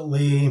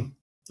constantly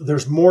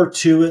there's more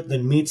to it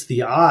than meets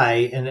the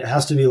eye. And it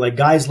has to be like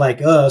guys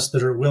like us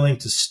that are willing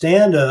to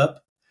stand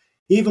up,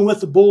 even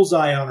with the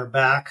bullseye on our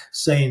back,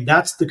 saying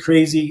that's the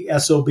crazy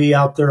SOB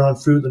out there on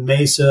Fruitland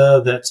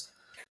Mesa that's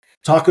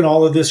talking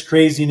all of this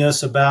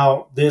craziness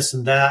about this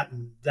and that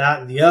and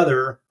that and the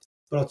other.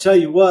 But I'll tell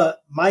you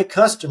what, my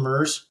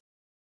customers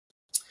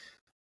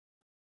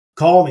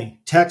call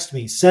me, text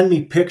me, send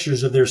me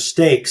pictures of their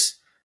steaks,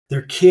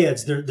 their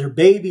kids, their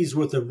babies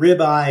with a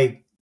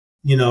ribeye,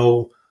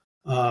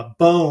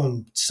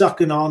 bone,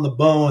 sucking on the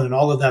bone and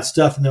all of that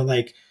stuff. And they're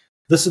like,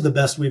 this is the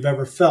best we've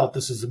ever felt.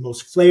 This is the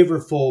most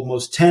flavorful,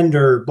 most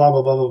tender, blah,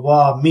 blah, blah, blah,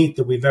 blah meat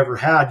that we've ever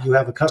had. You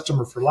have a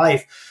customer for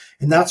life.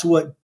 And that's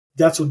what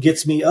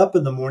gets me up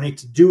in the morning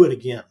to do it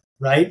again,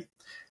 right?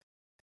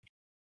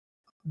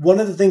 One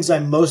of the things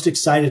I'm most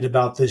excited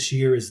about this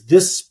year is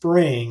this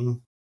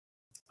spring,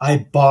 I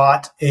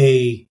bought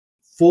a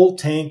full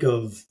tank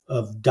of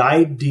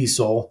dyed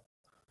diesel,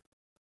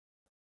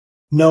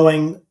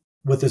 knowing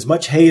with as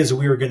much hay as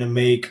we were going to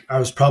make, I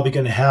was probably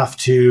going to have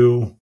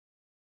to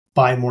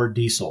buy more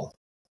diesel.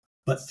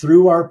 But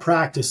through our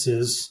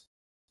practices,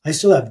 I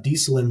still have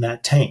diesel in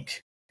that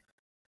tank.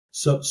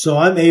 So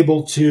I'm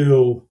able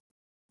to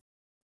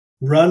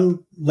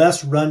run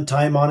less run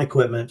time on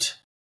equipment,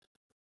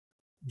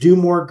 do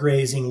more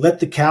grazing, let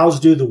the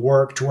cows do the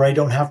work to where I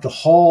don't have to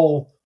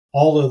haul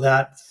all of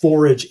that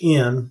forage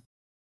in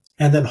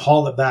and then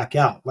haul it back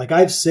out. Like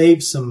I've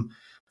saved some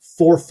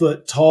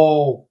 4-foot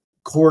tall,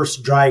 coarse,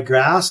 dry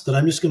grass that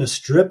I'm just going to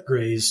strip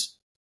graze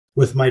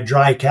with my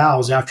dry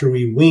cows after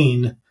we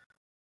wean.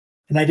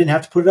 And I didn't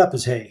have to put it up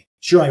as hay.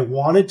 Sure, I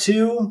wanted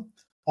to.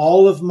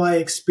 All of my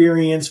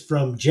experience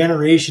from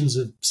generations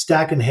of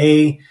stacking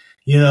hay,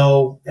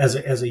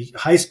 as a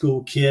high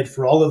school kid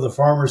for all of the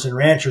farmers and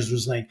ranchers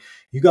was like,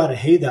 you got to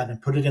hay that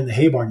and put it in the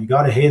hay barn. You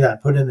got to hay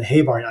that, put it in the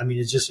hay barn. I mean,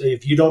 it's just,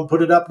 if you don't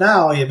put it up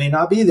now, it may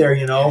not be there,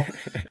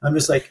 I'm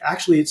just like,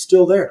 actually, it's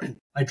still there.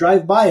 I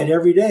drive by it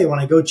every day when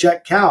I go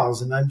check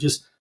cows, and I'm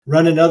just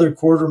run another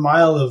 1/4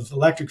 mile of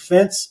electric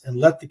fence and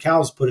let the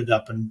cows put it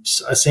up, and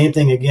same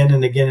thing again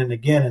and again and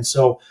again. And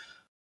so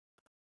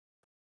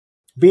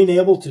being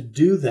able to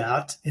do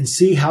that and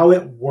see how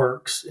it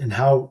works and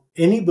how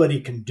anybody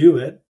can do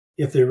it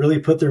if they really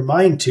put their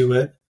mind to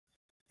it.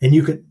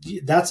 And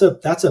that's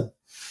a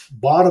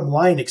bottom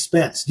line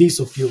expense,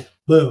 diesel fuel,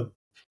 boom.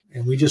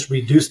 And we just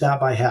reduce that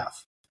by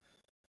half.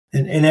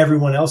 And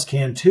everyone else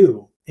can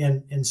too.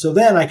 And so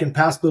then I can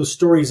pass those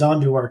stories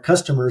on to our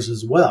customers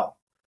as well.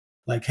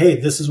 Like, hey,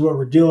 this is what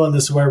we're doing.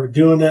 This is why we're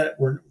doing it.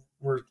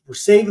 We're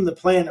saving the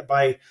planet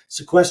by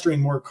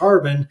sequestering more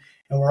carbon.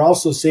 And we're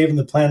also saving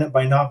the planet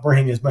by not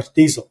burning as much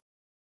diesel.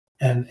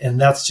 And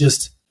that's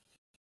just,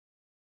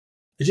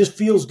 it just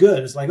feels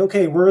good. It's like,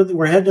 okay,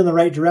 we're heading in the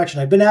right direction.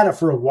 I've been at it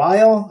for a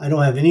while. I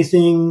don't have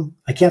anything.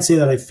 I can't say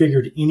that I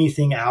figured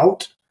anything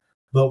out,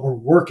 but we're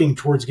working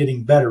towards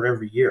getting better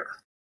every year.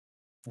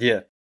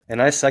 Yeah.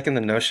 And I second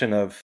the notion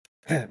of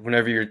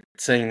whenever you're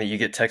saying that you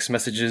get text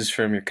messages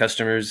from your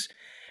customers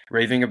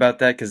raving about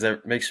that, because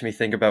that makes me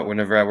think about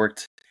whenever I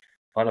worked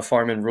on a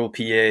farm in rural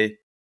PA.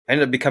 I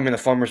ended up becoming a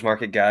farmer's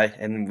market guy,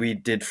 and we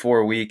did 4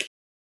 a week.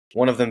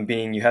 One of them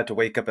being you had to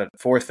wake up at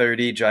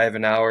 4:30, drive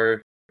an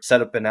hour,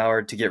 set up an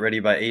hour to get ready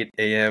by 8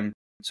 a.m.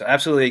 So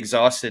absolutely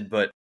exhausted,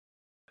 but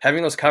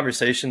having those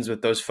conversations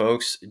with those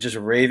folks, just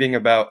raving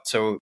about,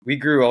 so we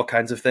grew all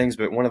kinds of things,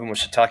 but one of them was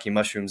shiitake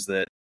mushrooms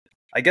that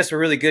I guess were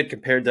really good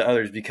compared to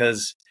others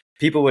because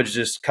people would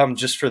just come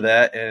just for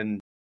that, and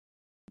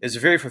it's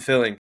very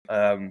fulfilling.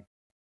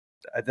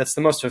 That's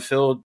the most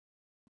fulfilled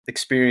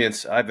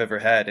experience I've ever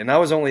had. And I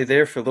was only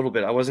there for a little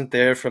bit. I wasn't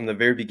there from the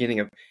very beginning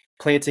of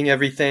planting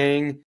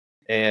everything.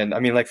 And I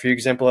mean, like for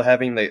example,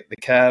 having the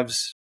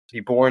calves be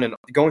born and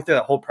going through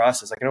that whole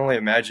process, I can only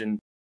imagine,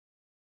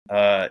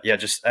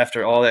 just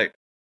after all that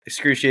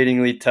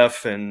excruciatingly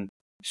tough and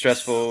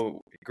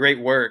stressful, great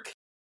work,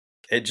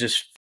 it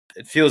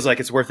feels like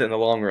it's worth it in the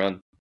long run.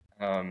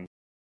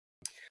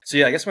 So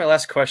yeah, I guess my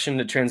last question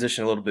to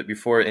transition a little bit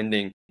before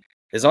ending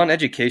is on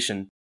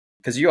education.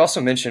 Because you also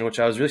mentioned, which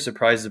I was really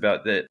surprised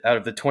about, that out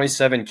of the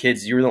 27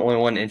 kids, you were the only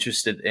one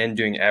interested in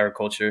doing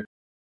agriculture.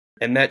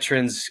 And that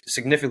trend's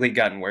significantly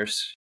gotten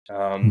worse.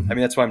 I mean,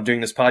 that's why I'm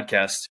doing this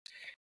podcast.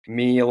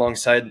 Me,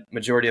 alongside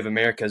majority of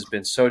America, has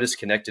been so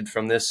disconnected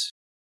from this.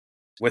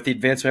 With the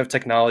advancement of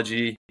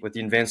technology, with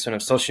the advancement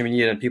of social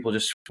media, and people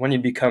just, when you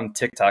become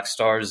TikTok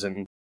stars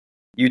and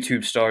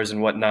YouTube stars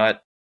and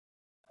whatnot,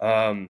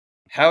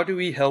 how do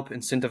we help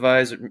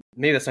incentivize,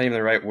 maybe that's not even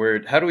the right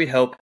word, how do we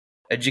help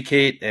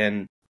educate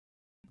and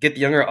get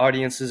the younger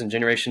audiences and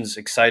generations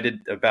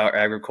excited about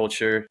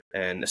agriculture,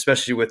 and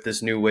especially with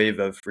this new wave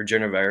of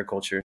regenerative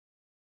agriculture?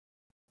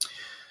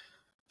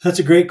 That's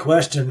a great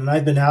question. And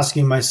I've been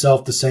asking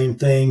myself the same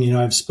thing.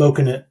 I've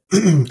spoken at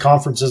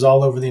conferences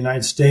all over the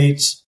United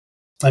States.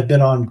 I've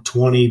been on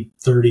 20,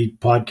 30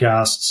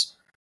 podcasts.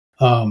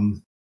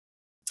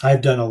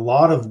 I've done a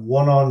lot of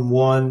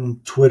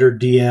one-on-one Twitter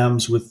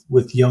DMs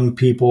with young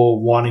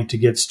people wanting to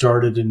get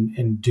started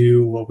and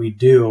do what we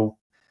do.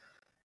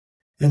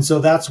 And so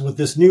that's with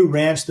this new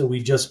ranch that we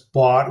just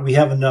bought. We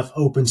have enough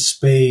open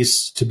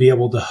space to be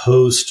able to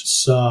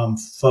host some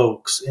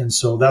folks. And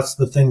so that's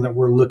the thing that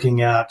we're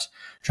looking at,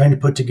 trying to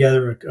put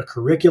together a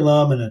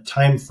curriculum and a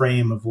time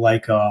frame of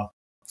like an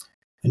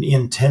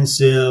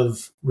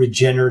intensive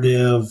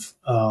regenerative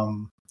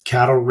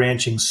cattle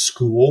ranching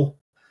school,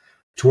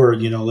 to where,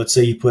 let's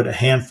say you put a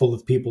handful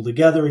of people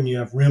together and you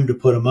have room to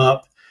put them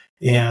up.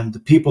 And the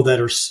people that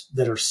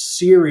are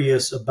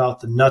serious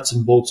about the nuts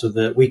and bolts of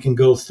it, we can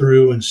go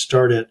through and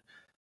start it,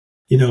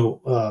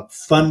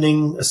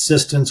 funding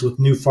assistance with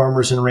new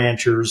farmers and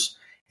ranchers,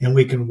 and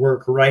we can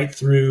work right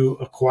through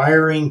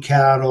acquiring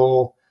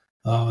cattle,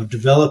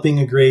 developing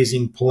a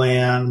grazing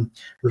plan,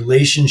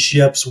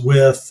 relationships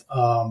with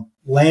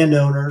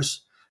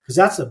landowners, because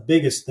that's the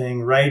biggest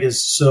thing, right?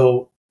 Is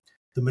so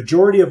the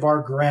majority of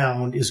our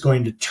ground is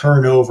going to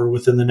turn over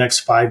within the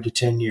next 5 to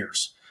 10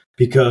 years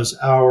because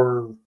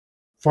our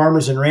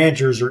farmers and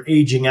ranchers are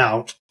aging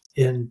out,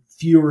 and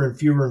fewer and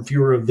fewer and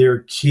fewer of their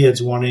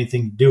kids want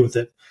anything to do with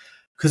it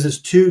because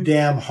it's too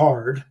damn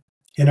hard.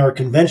 And our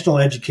conventional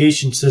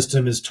education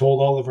system has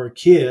told all of our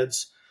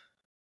kids,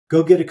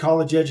 go get a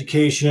college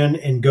education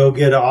and go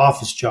get an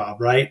office job,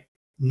 right?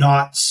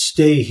 Not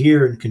stay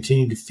here and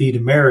continue to feed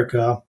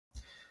America,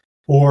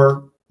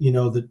 or,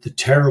 the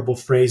terrible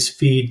phrase,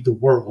 feed the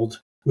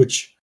world,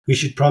 which we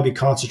should probably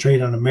concentrate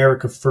on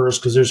America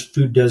first because there's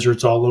food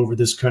deserts all over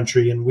this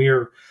country, and we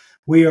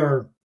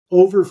are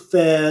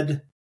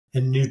overfed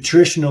and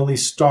nutritionally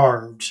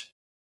starved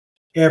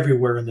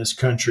everywhere in this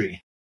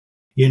country.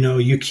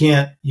 You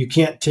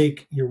can't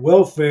take your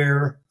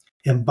welfare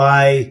and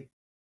buy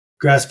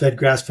grass-fed,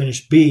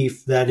 grass-finished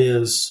beef that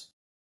is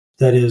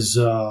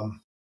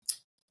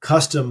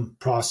custom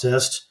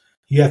processed.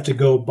 You have to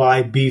go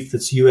buy beef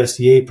that's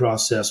USDA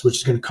processed, which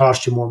is going to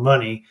cost you more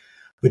money.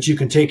 But you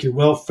can take your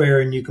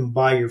welfare and you can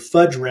buy your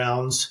fudge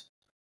rounds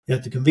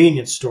at the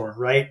convenience store,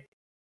 right?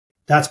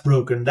 That's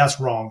broken. That's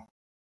wrong.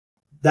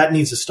 That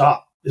needs to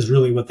stop, is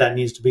really what that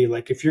needs to be.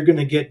 Like, if you're going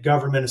to get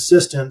government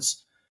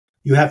assistance,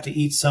 you have to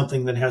eat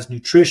something that has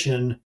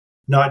nutrition,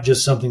 not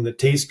just something that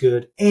tastes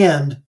good.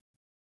 And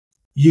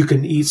you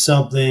can eat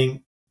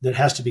something that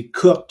has to be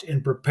cooked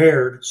and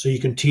prepared so you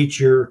can teach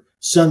your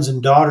sons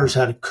and daughters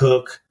how to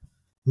cook,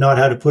 not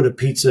how to put a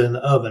pizza in the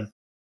oven.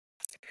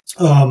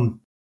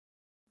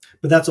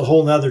 But that's a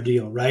whole nother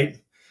deal, right?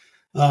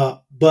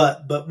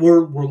 But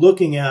we're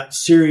looking at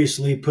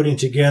seriously putting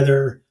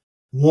together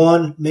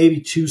one, maybe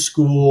two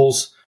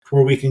schools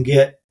where we can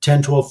get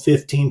 10, 12,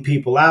 15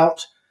 people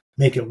out,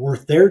 make it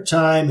worth their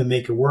time and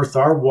make it worth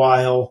our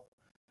while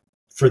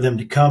for them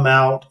to come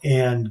out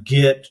and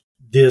get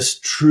this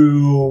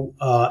true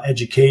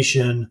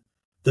education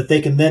that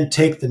they can then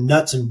take the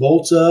nuts and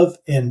bolts of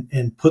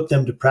and put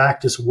them to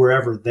practice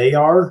wherever they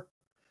are.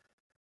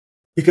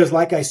 Because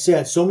like I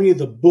said, so many of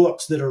the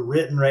books that are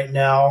written right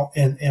now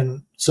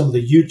and some of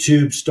the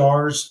YouTube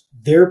stars,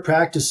 their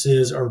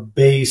practices are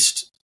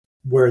based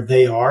where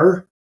they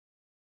are.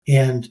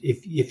 And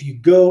if you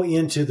go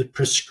into the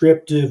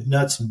prescriptive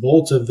nuts and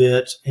bolts of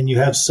it and you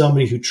have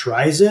somebody who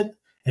tries it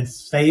and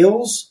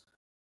fails,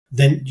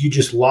 then you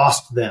just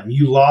lost them.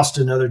 You lost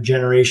another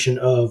generation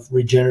of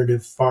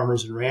regenerative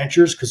farmers and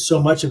ranchers, because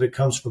so much of it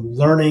comes from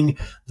learning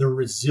the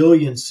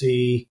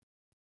resiliency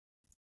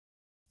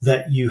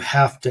that you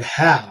have to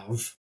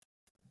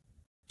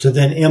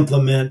then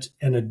implement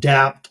and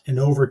adapt and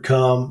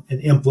overcome and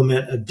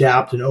implement,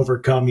 adapt and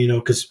overcome,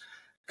 because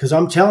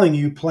I'm telling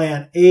you,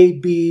 plan A,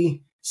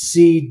 B,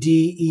 C,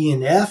 D, E,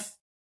 and F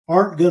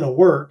aren't going to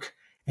work.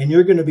 And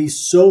you're going to be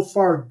so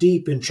far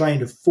deep in trying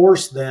to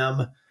force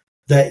them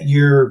that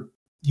you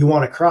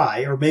want to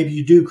cry, or maybe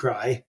you do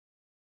cry,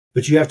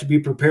 but you have to be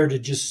prepared to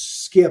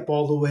just skip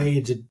all the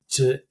way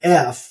to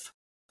F,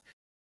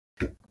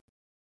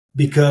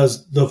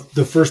 because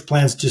the first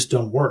plans just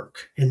don't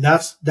work. And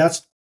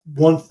that's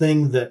one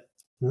thing that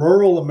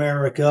rural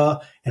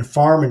America and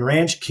farm and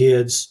ranch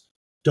kids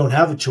don't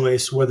have a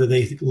choice whether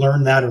they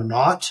learn that or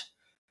not,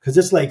 because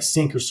it's like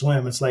sink or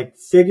swim. It's like,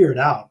 figure it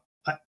out.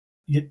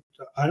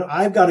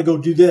 I've got to go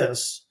do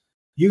this.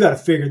 You got to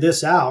figure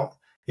this out.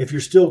 If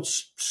you're still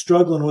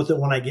struggling with it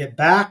when I get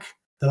back,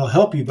 then I'll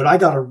help you. But I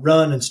got to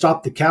run and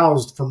stop the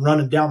cows from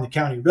running down the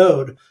county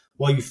road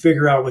while you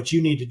figure out what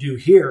you need to do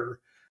here.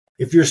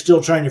 If you're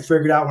still trying to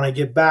figure it out when I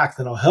get back,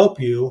 then I'll help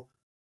you.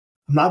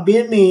 I'm not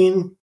being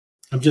mean.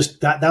 I'm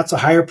just, that's a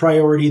higher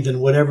priority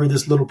than whatever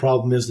this little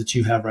problem is that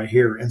you have right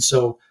here. And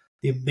so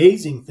the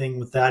amazing thing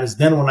with that is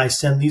then when I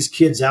send these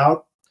kids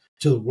out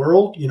to the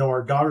world,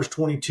 our daughter's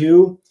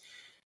 22,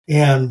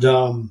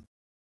 and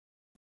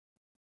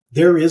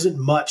there isn't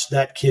much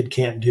that kid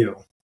can't do.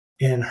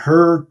 And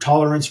her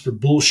tolerance for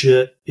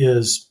bullshit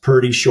is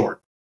pretty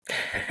short.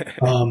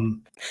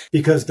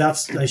 Because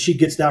she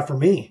gets that from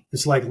me.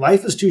 It's like,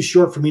 life is too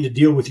short for me to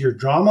deal with your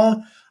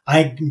drama.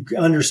 I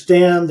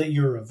understand that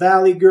you're a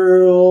valley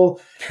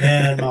girl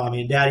and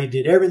mommy and daddy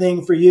did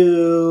everything for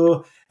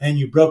you and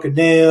you broke a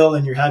nail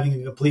and you're having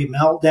a complete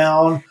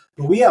meltdown,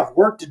 but we have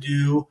work to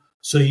do.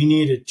 So you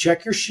need to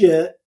check your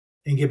shit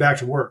and get back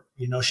to work.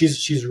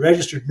 She's a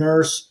registered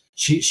nurse.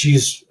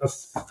 she's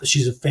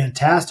a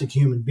fantastic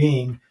human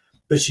being,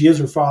 but she is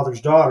her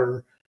father's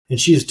daughter, and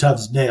she is tough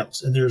as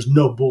nails, and there's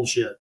no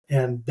bullshit.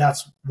 And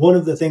that's one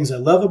of the things I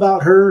love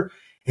about her,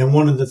 and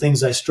one of the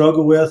things I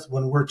struggle with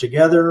when we're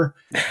together,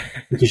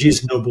 because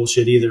she's no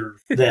bullshit either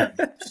then.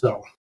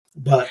 So,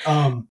 but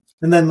and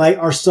then like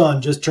our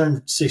son just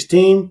turned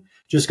 16,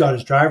 just got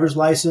his driver's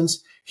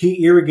license.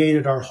 He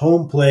irrigated our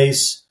home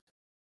place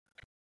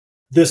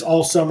this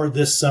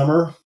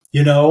summer,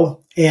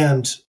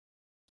 and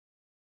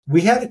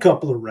we had a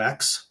couple of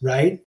wrecks,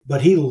 right?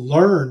 But he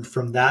learned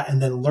from that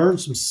and then learned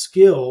some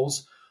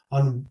skills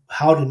on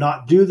how to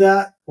not do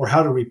that or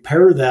how to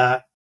repair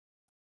that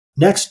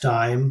next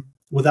time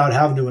without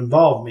having to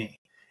involve me.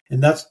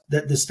 And that's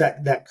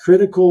that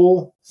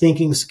critical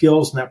thinking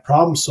skills and that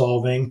problem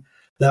solving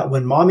that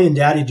when mommy and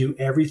daddy do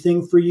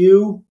everything for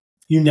you,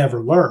 you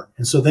never learn.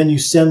 And so then you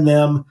send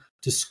them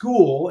to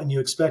school and you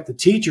expect the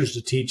teachers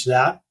to teach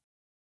that.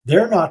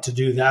 They're not to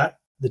do that.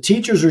 The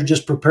teachers are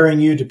just preparing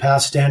you to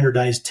pass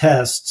standardized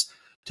tests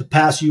to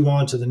pass you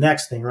on to the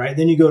next thing, right?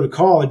 Then you go to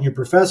college and your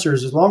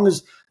professors, as long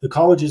as the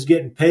college is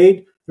getting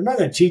paid, they're not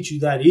going to teach you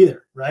that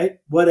either, right?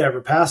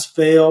 Whatever, pass,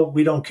 fail,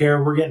 we don't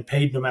care. We're getting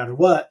paid no matter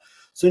what.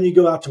 So then you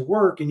go out to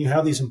work and you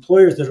have these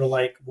employers that are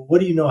like, well, what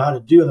do you know how to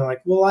do? And they're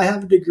like, well, I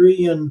have a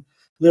degree in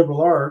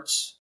liberal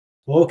arts.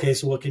 Well, okay,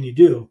 so what can you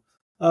do?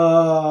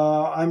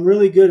 I'm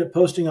really good at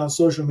posting on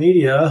social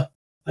media.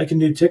 I can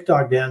do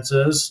TikTok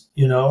dances,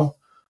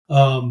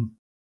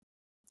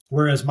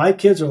 whereas my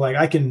kids are like,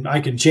 I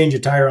can change a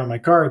tire on my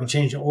car. I can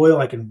change the oil.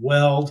 I can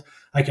weld.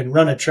 I can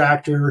run a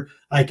tractor.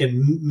 I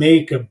can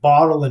make a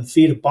bottle and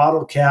feed a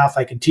bottle calf.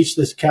 I can teach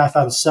this calf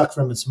how to suck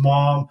from its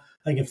mom.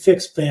 I can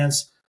fix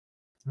fence,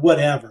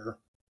 whatever.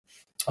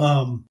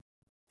 And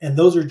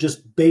those are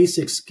just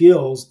basic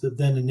skills that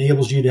then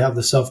enables you to have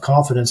the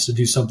self-confidence to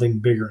do something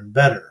bigger and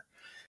better.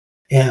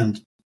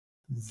 And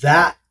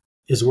that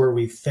is where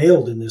we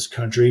failed in this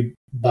country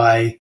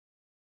by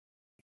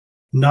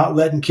not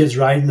letting kids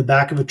ride in the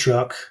back of a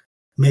truck,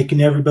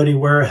 making everybody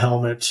wear a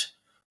helmet.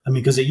 I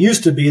mean, because it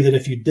used to be that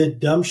if you did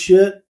dumb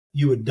shit,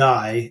 you would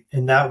die.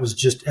 And that was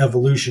just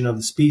evolution of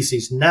the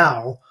species.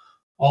 Now,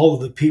 all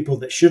of the people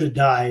that should have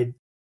died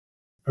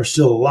are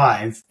still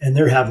alive and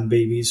they're having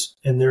babies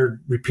and they're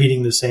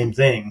repeating the same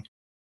thing.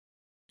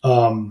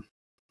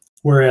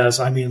 Whereas,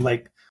 I mean,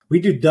 like we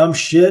do dumb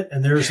shit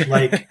and there's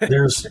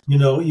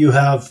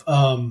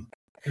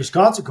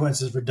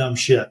consequences for dumb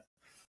shit.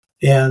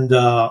 And,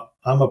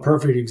 I'm a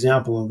perfect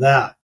example of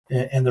that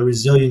and the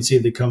resiliency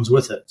that comes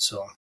with it.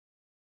 So,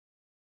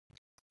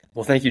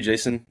 well, thank you,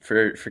 Jason,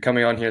 for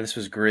coming on here. This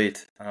was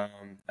great.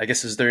 I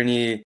guess, is there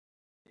any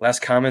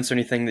last comments or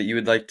anything that you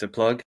would like to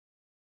plug?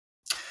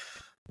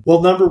 Well,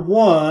 number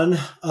one,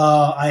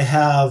 I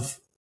have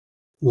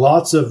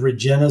lots of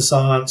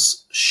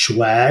Regenaissance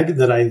swag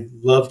that I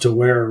love to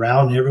wear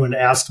around. And everyone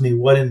asks me,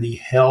 what in the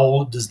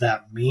hell does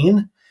that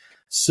mean?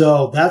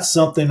 So that's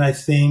something I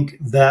think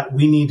that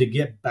we need to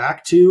get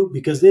back to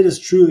because it is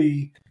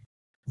truly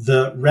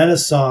the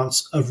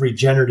renaissance of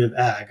regenerative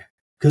ag.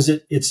 Because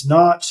it's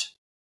not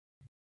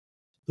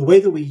the way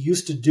that we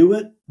used to do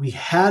it. We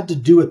had to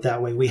do it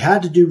that way. We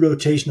had to do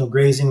rotational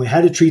grazing. We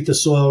had to treat the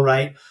soil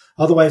right.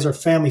 Otherwise, our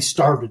family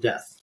starved to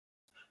death.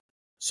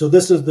 So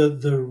this is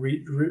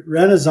the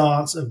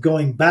renaissance of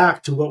going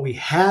back to what we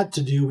had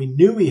to do. We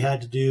knew we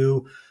had to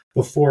do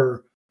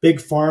before big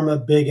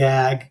pharma, big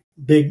ag,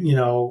 big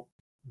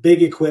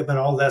equipment,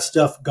 all that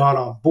stuff got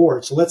on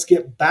board. So let's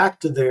get back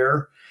to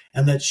there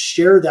and let's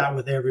share that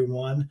with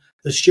everyone.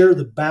 Let's share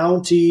the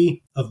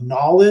bounty of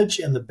knowledge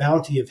and the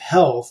bounty of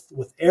health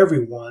with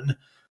everyone.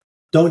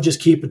 Don't just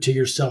keep it to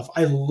yourself.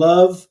 I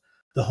love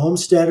the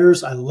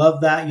homesteaders. I love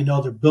that.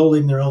 They're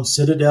building their own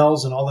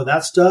citadels and all of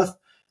that stuff.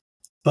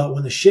 But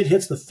when the shit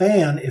hits the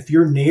fan, if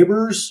your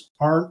neighbors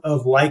aren't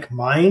of like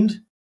mind,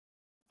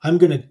 I'm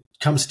going to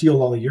come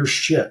steal all of your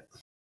shit.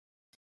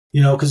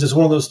 Because it's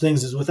one of those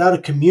things is without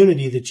a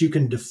community that you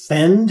can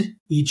defend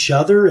each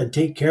other and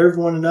take care of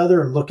one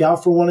another and look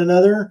out for one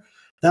another,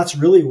 that's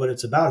really what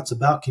it's about. It's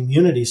about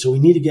community. So we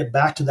need to get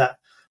back to that,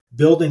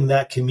 building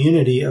that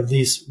community of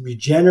these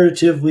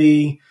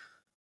regeneratively,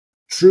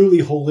 truly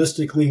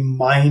holistically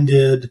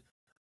minded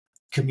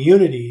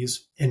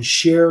communities and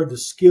share the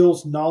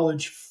skills,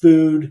 knowledge,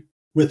 food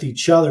with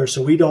each other.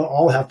 So we don't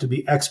all have to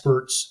be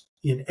experts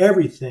in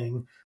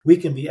everything. We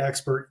can be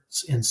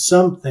experts in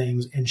some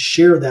things and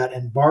share that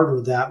and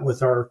barter that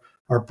with our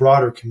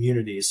broader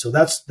communities. So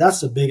that's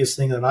the biggest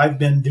thing that I've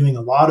been doing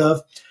a lot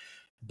of.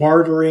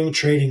 Bartering,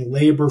 trading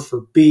labor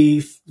for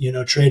beef,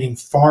 trading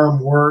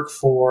farm work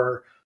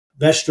for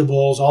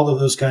vegetables, all of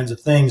those kinds of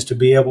things to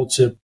be able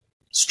to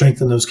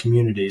strengthen those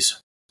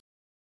communities.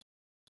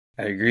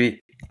 I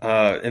agree.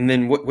 And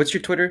then what's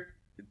your Twitter?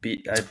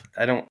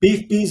 I don't.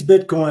 Beef Bees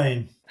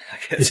Bitcoin.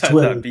 I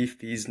thought Beef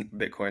Bees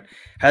Bitcoin.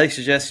 Highly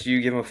suggest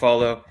you give him a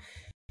follow.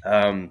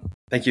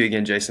 Thank you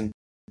again, Jason.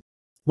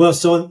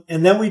 Well,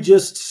 and then we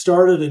just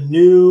started a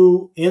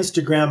new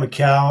Instagram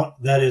account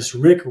that is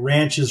Rick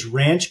Ranch's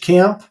Ranch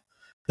Camp.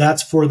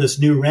 That's for this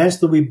new ranch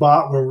that we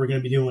bought where we're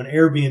going to be doing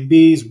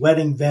Airbnbs,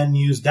 wedding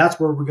venues. That's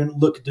where we're going to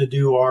look to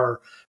do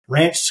our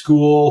ranch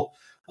school.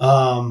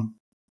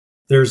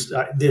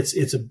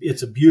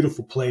 It's a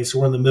beautiful place.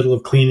 We're in the middle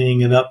of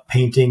cleaning it up,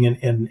 painting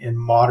and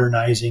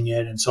modernizing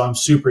it. And so I'm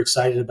super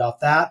excited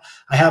about that.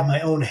 I have my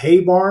own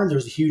hay barn.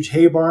 There's a huge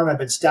hay barn I've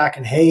been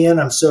stacking hay in.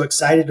 I'm so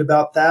excited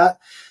about that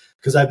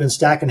because I've been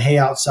stacking hay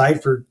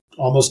outside for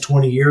almost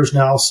 20 years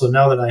now. So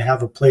now that I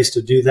have a place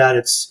to do that,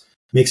 it's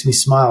makes me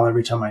smile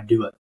every time I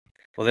do it.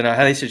 Well, then I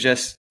highly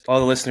suggest all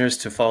the listeners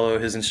to follow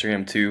his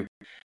Instagram too.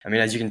 I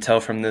mean, as you can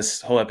tell from this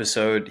whole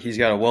episode, he's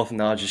got a wealth of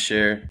knowledge to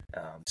share.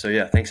 So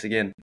yeah, thanks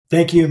again.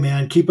 Thank you,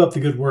 man. Keep up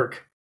the good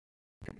work.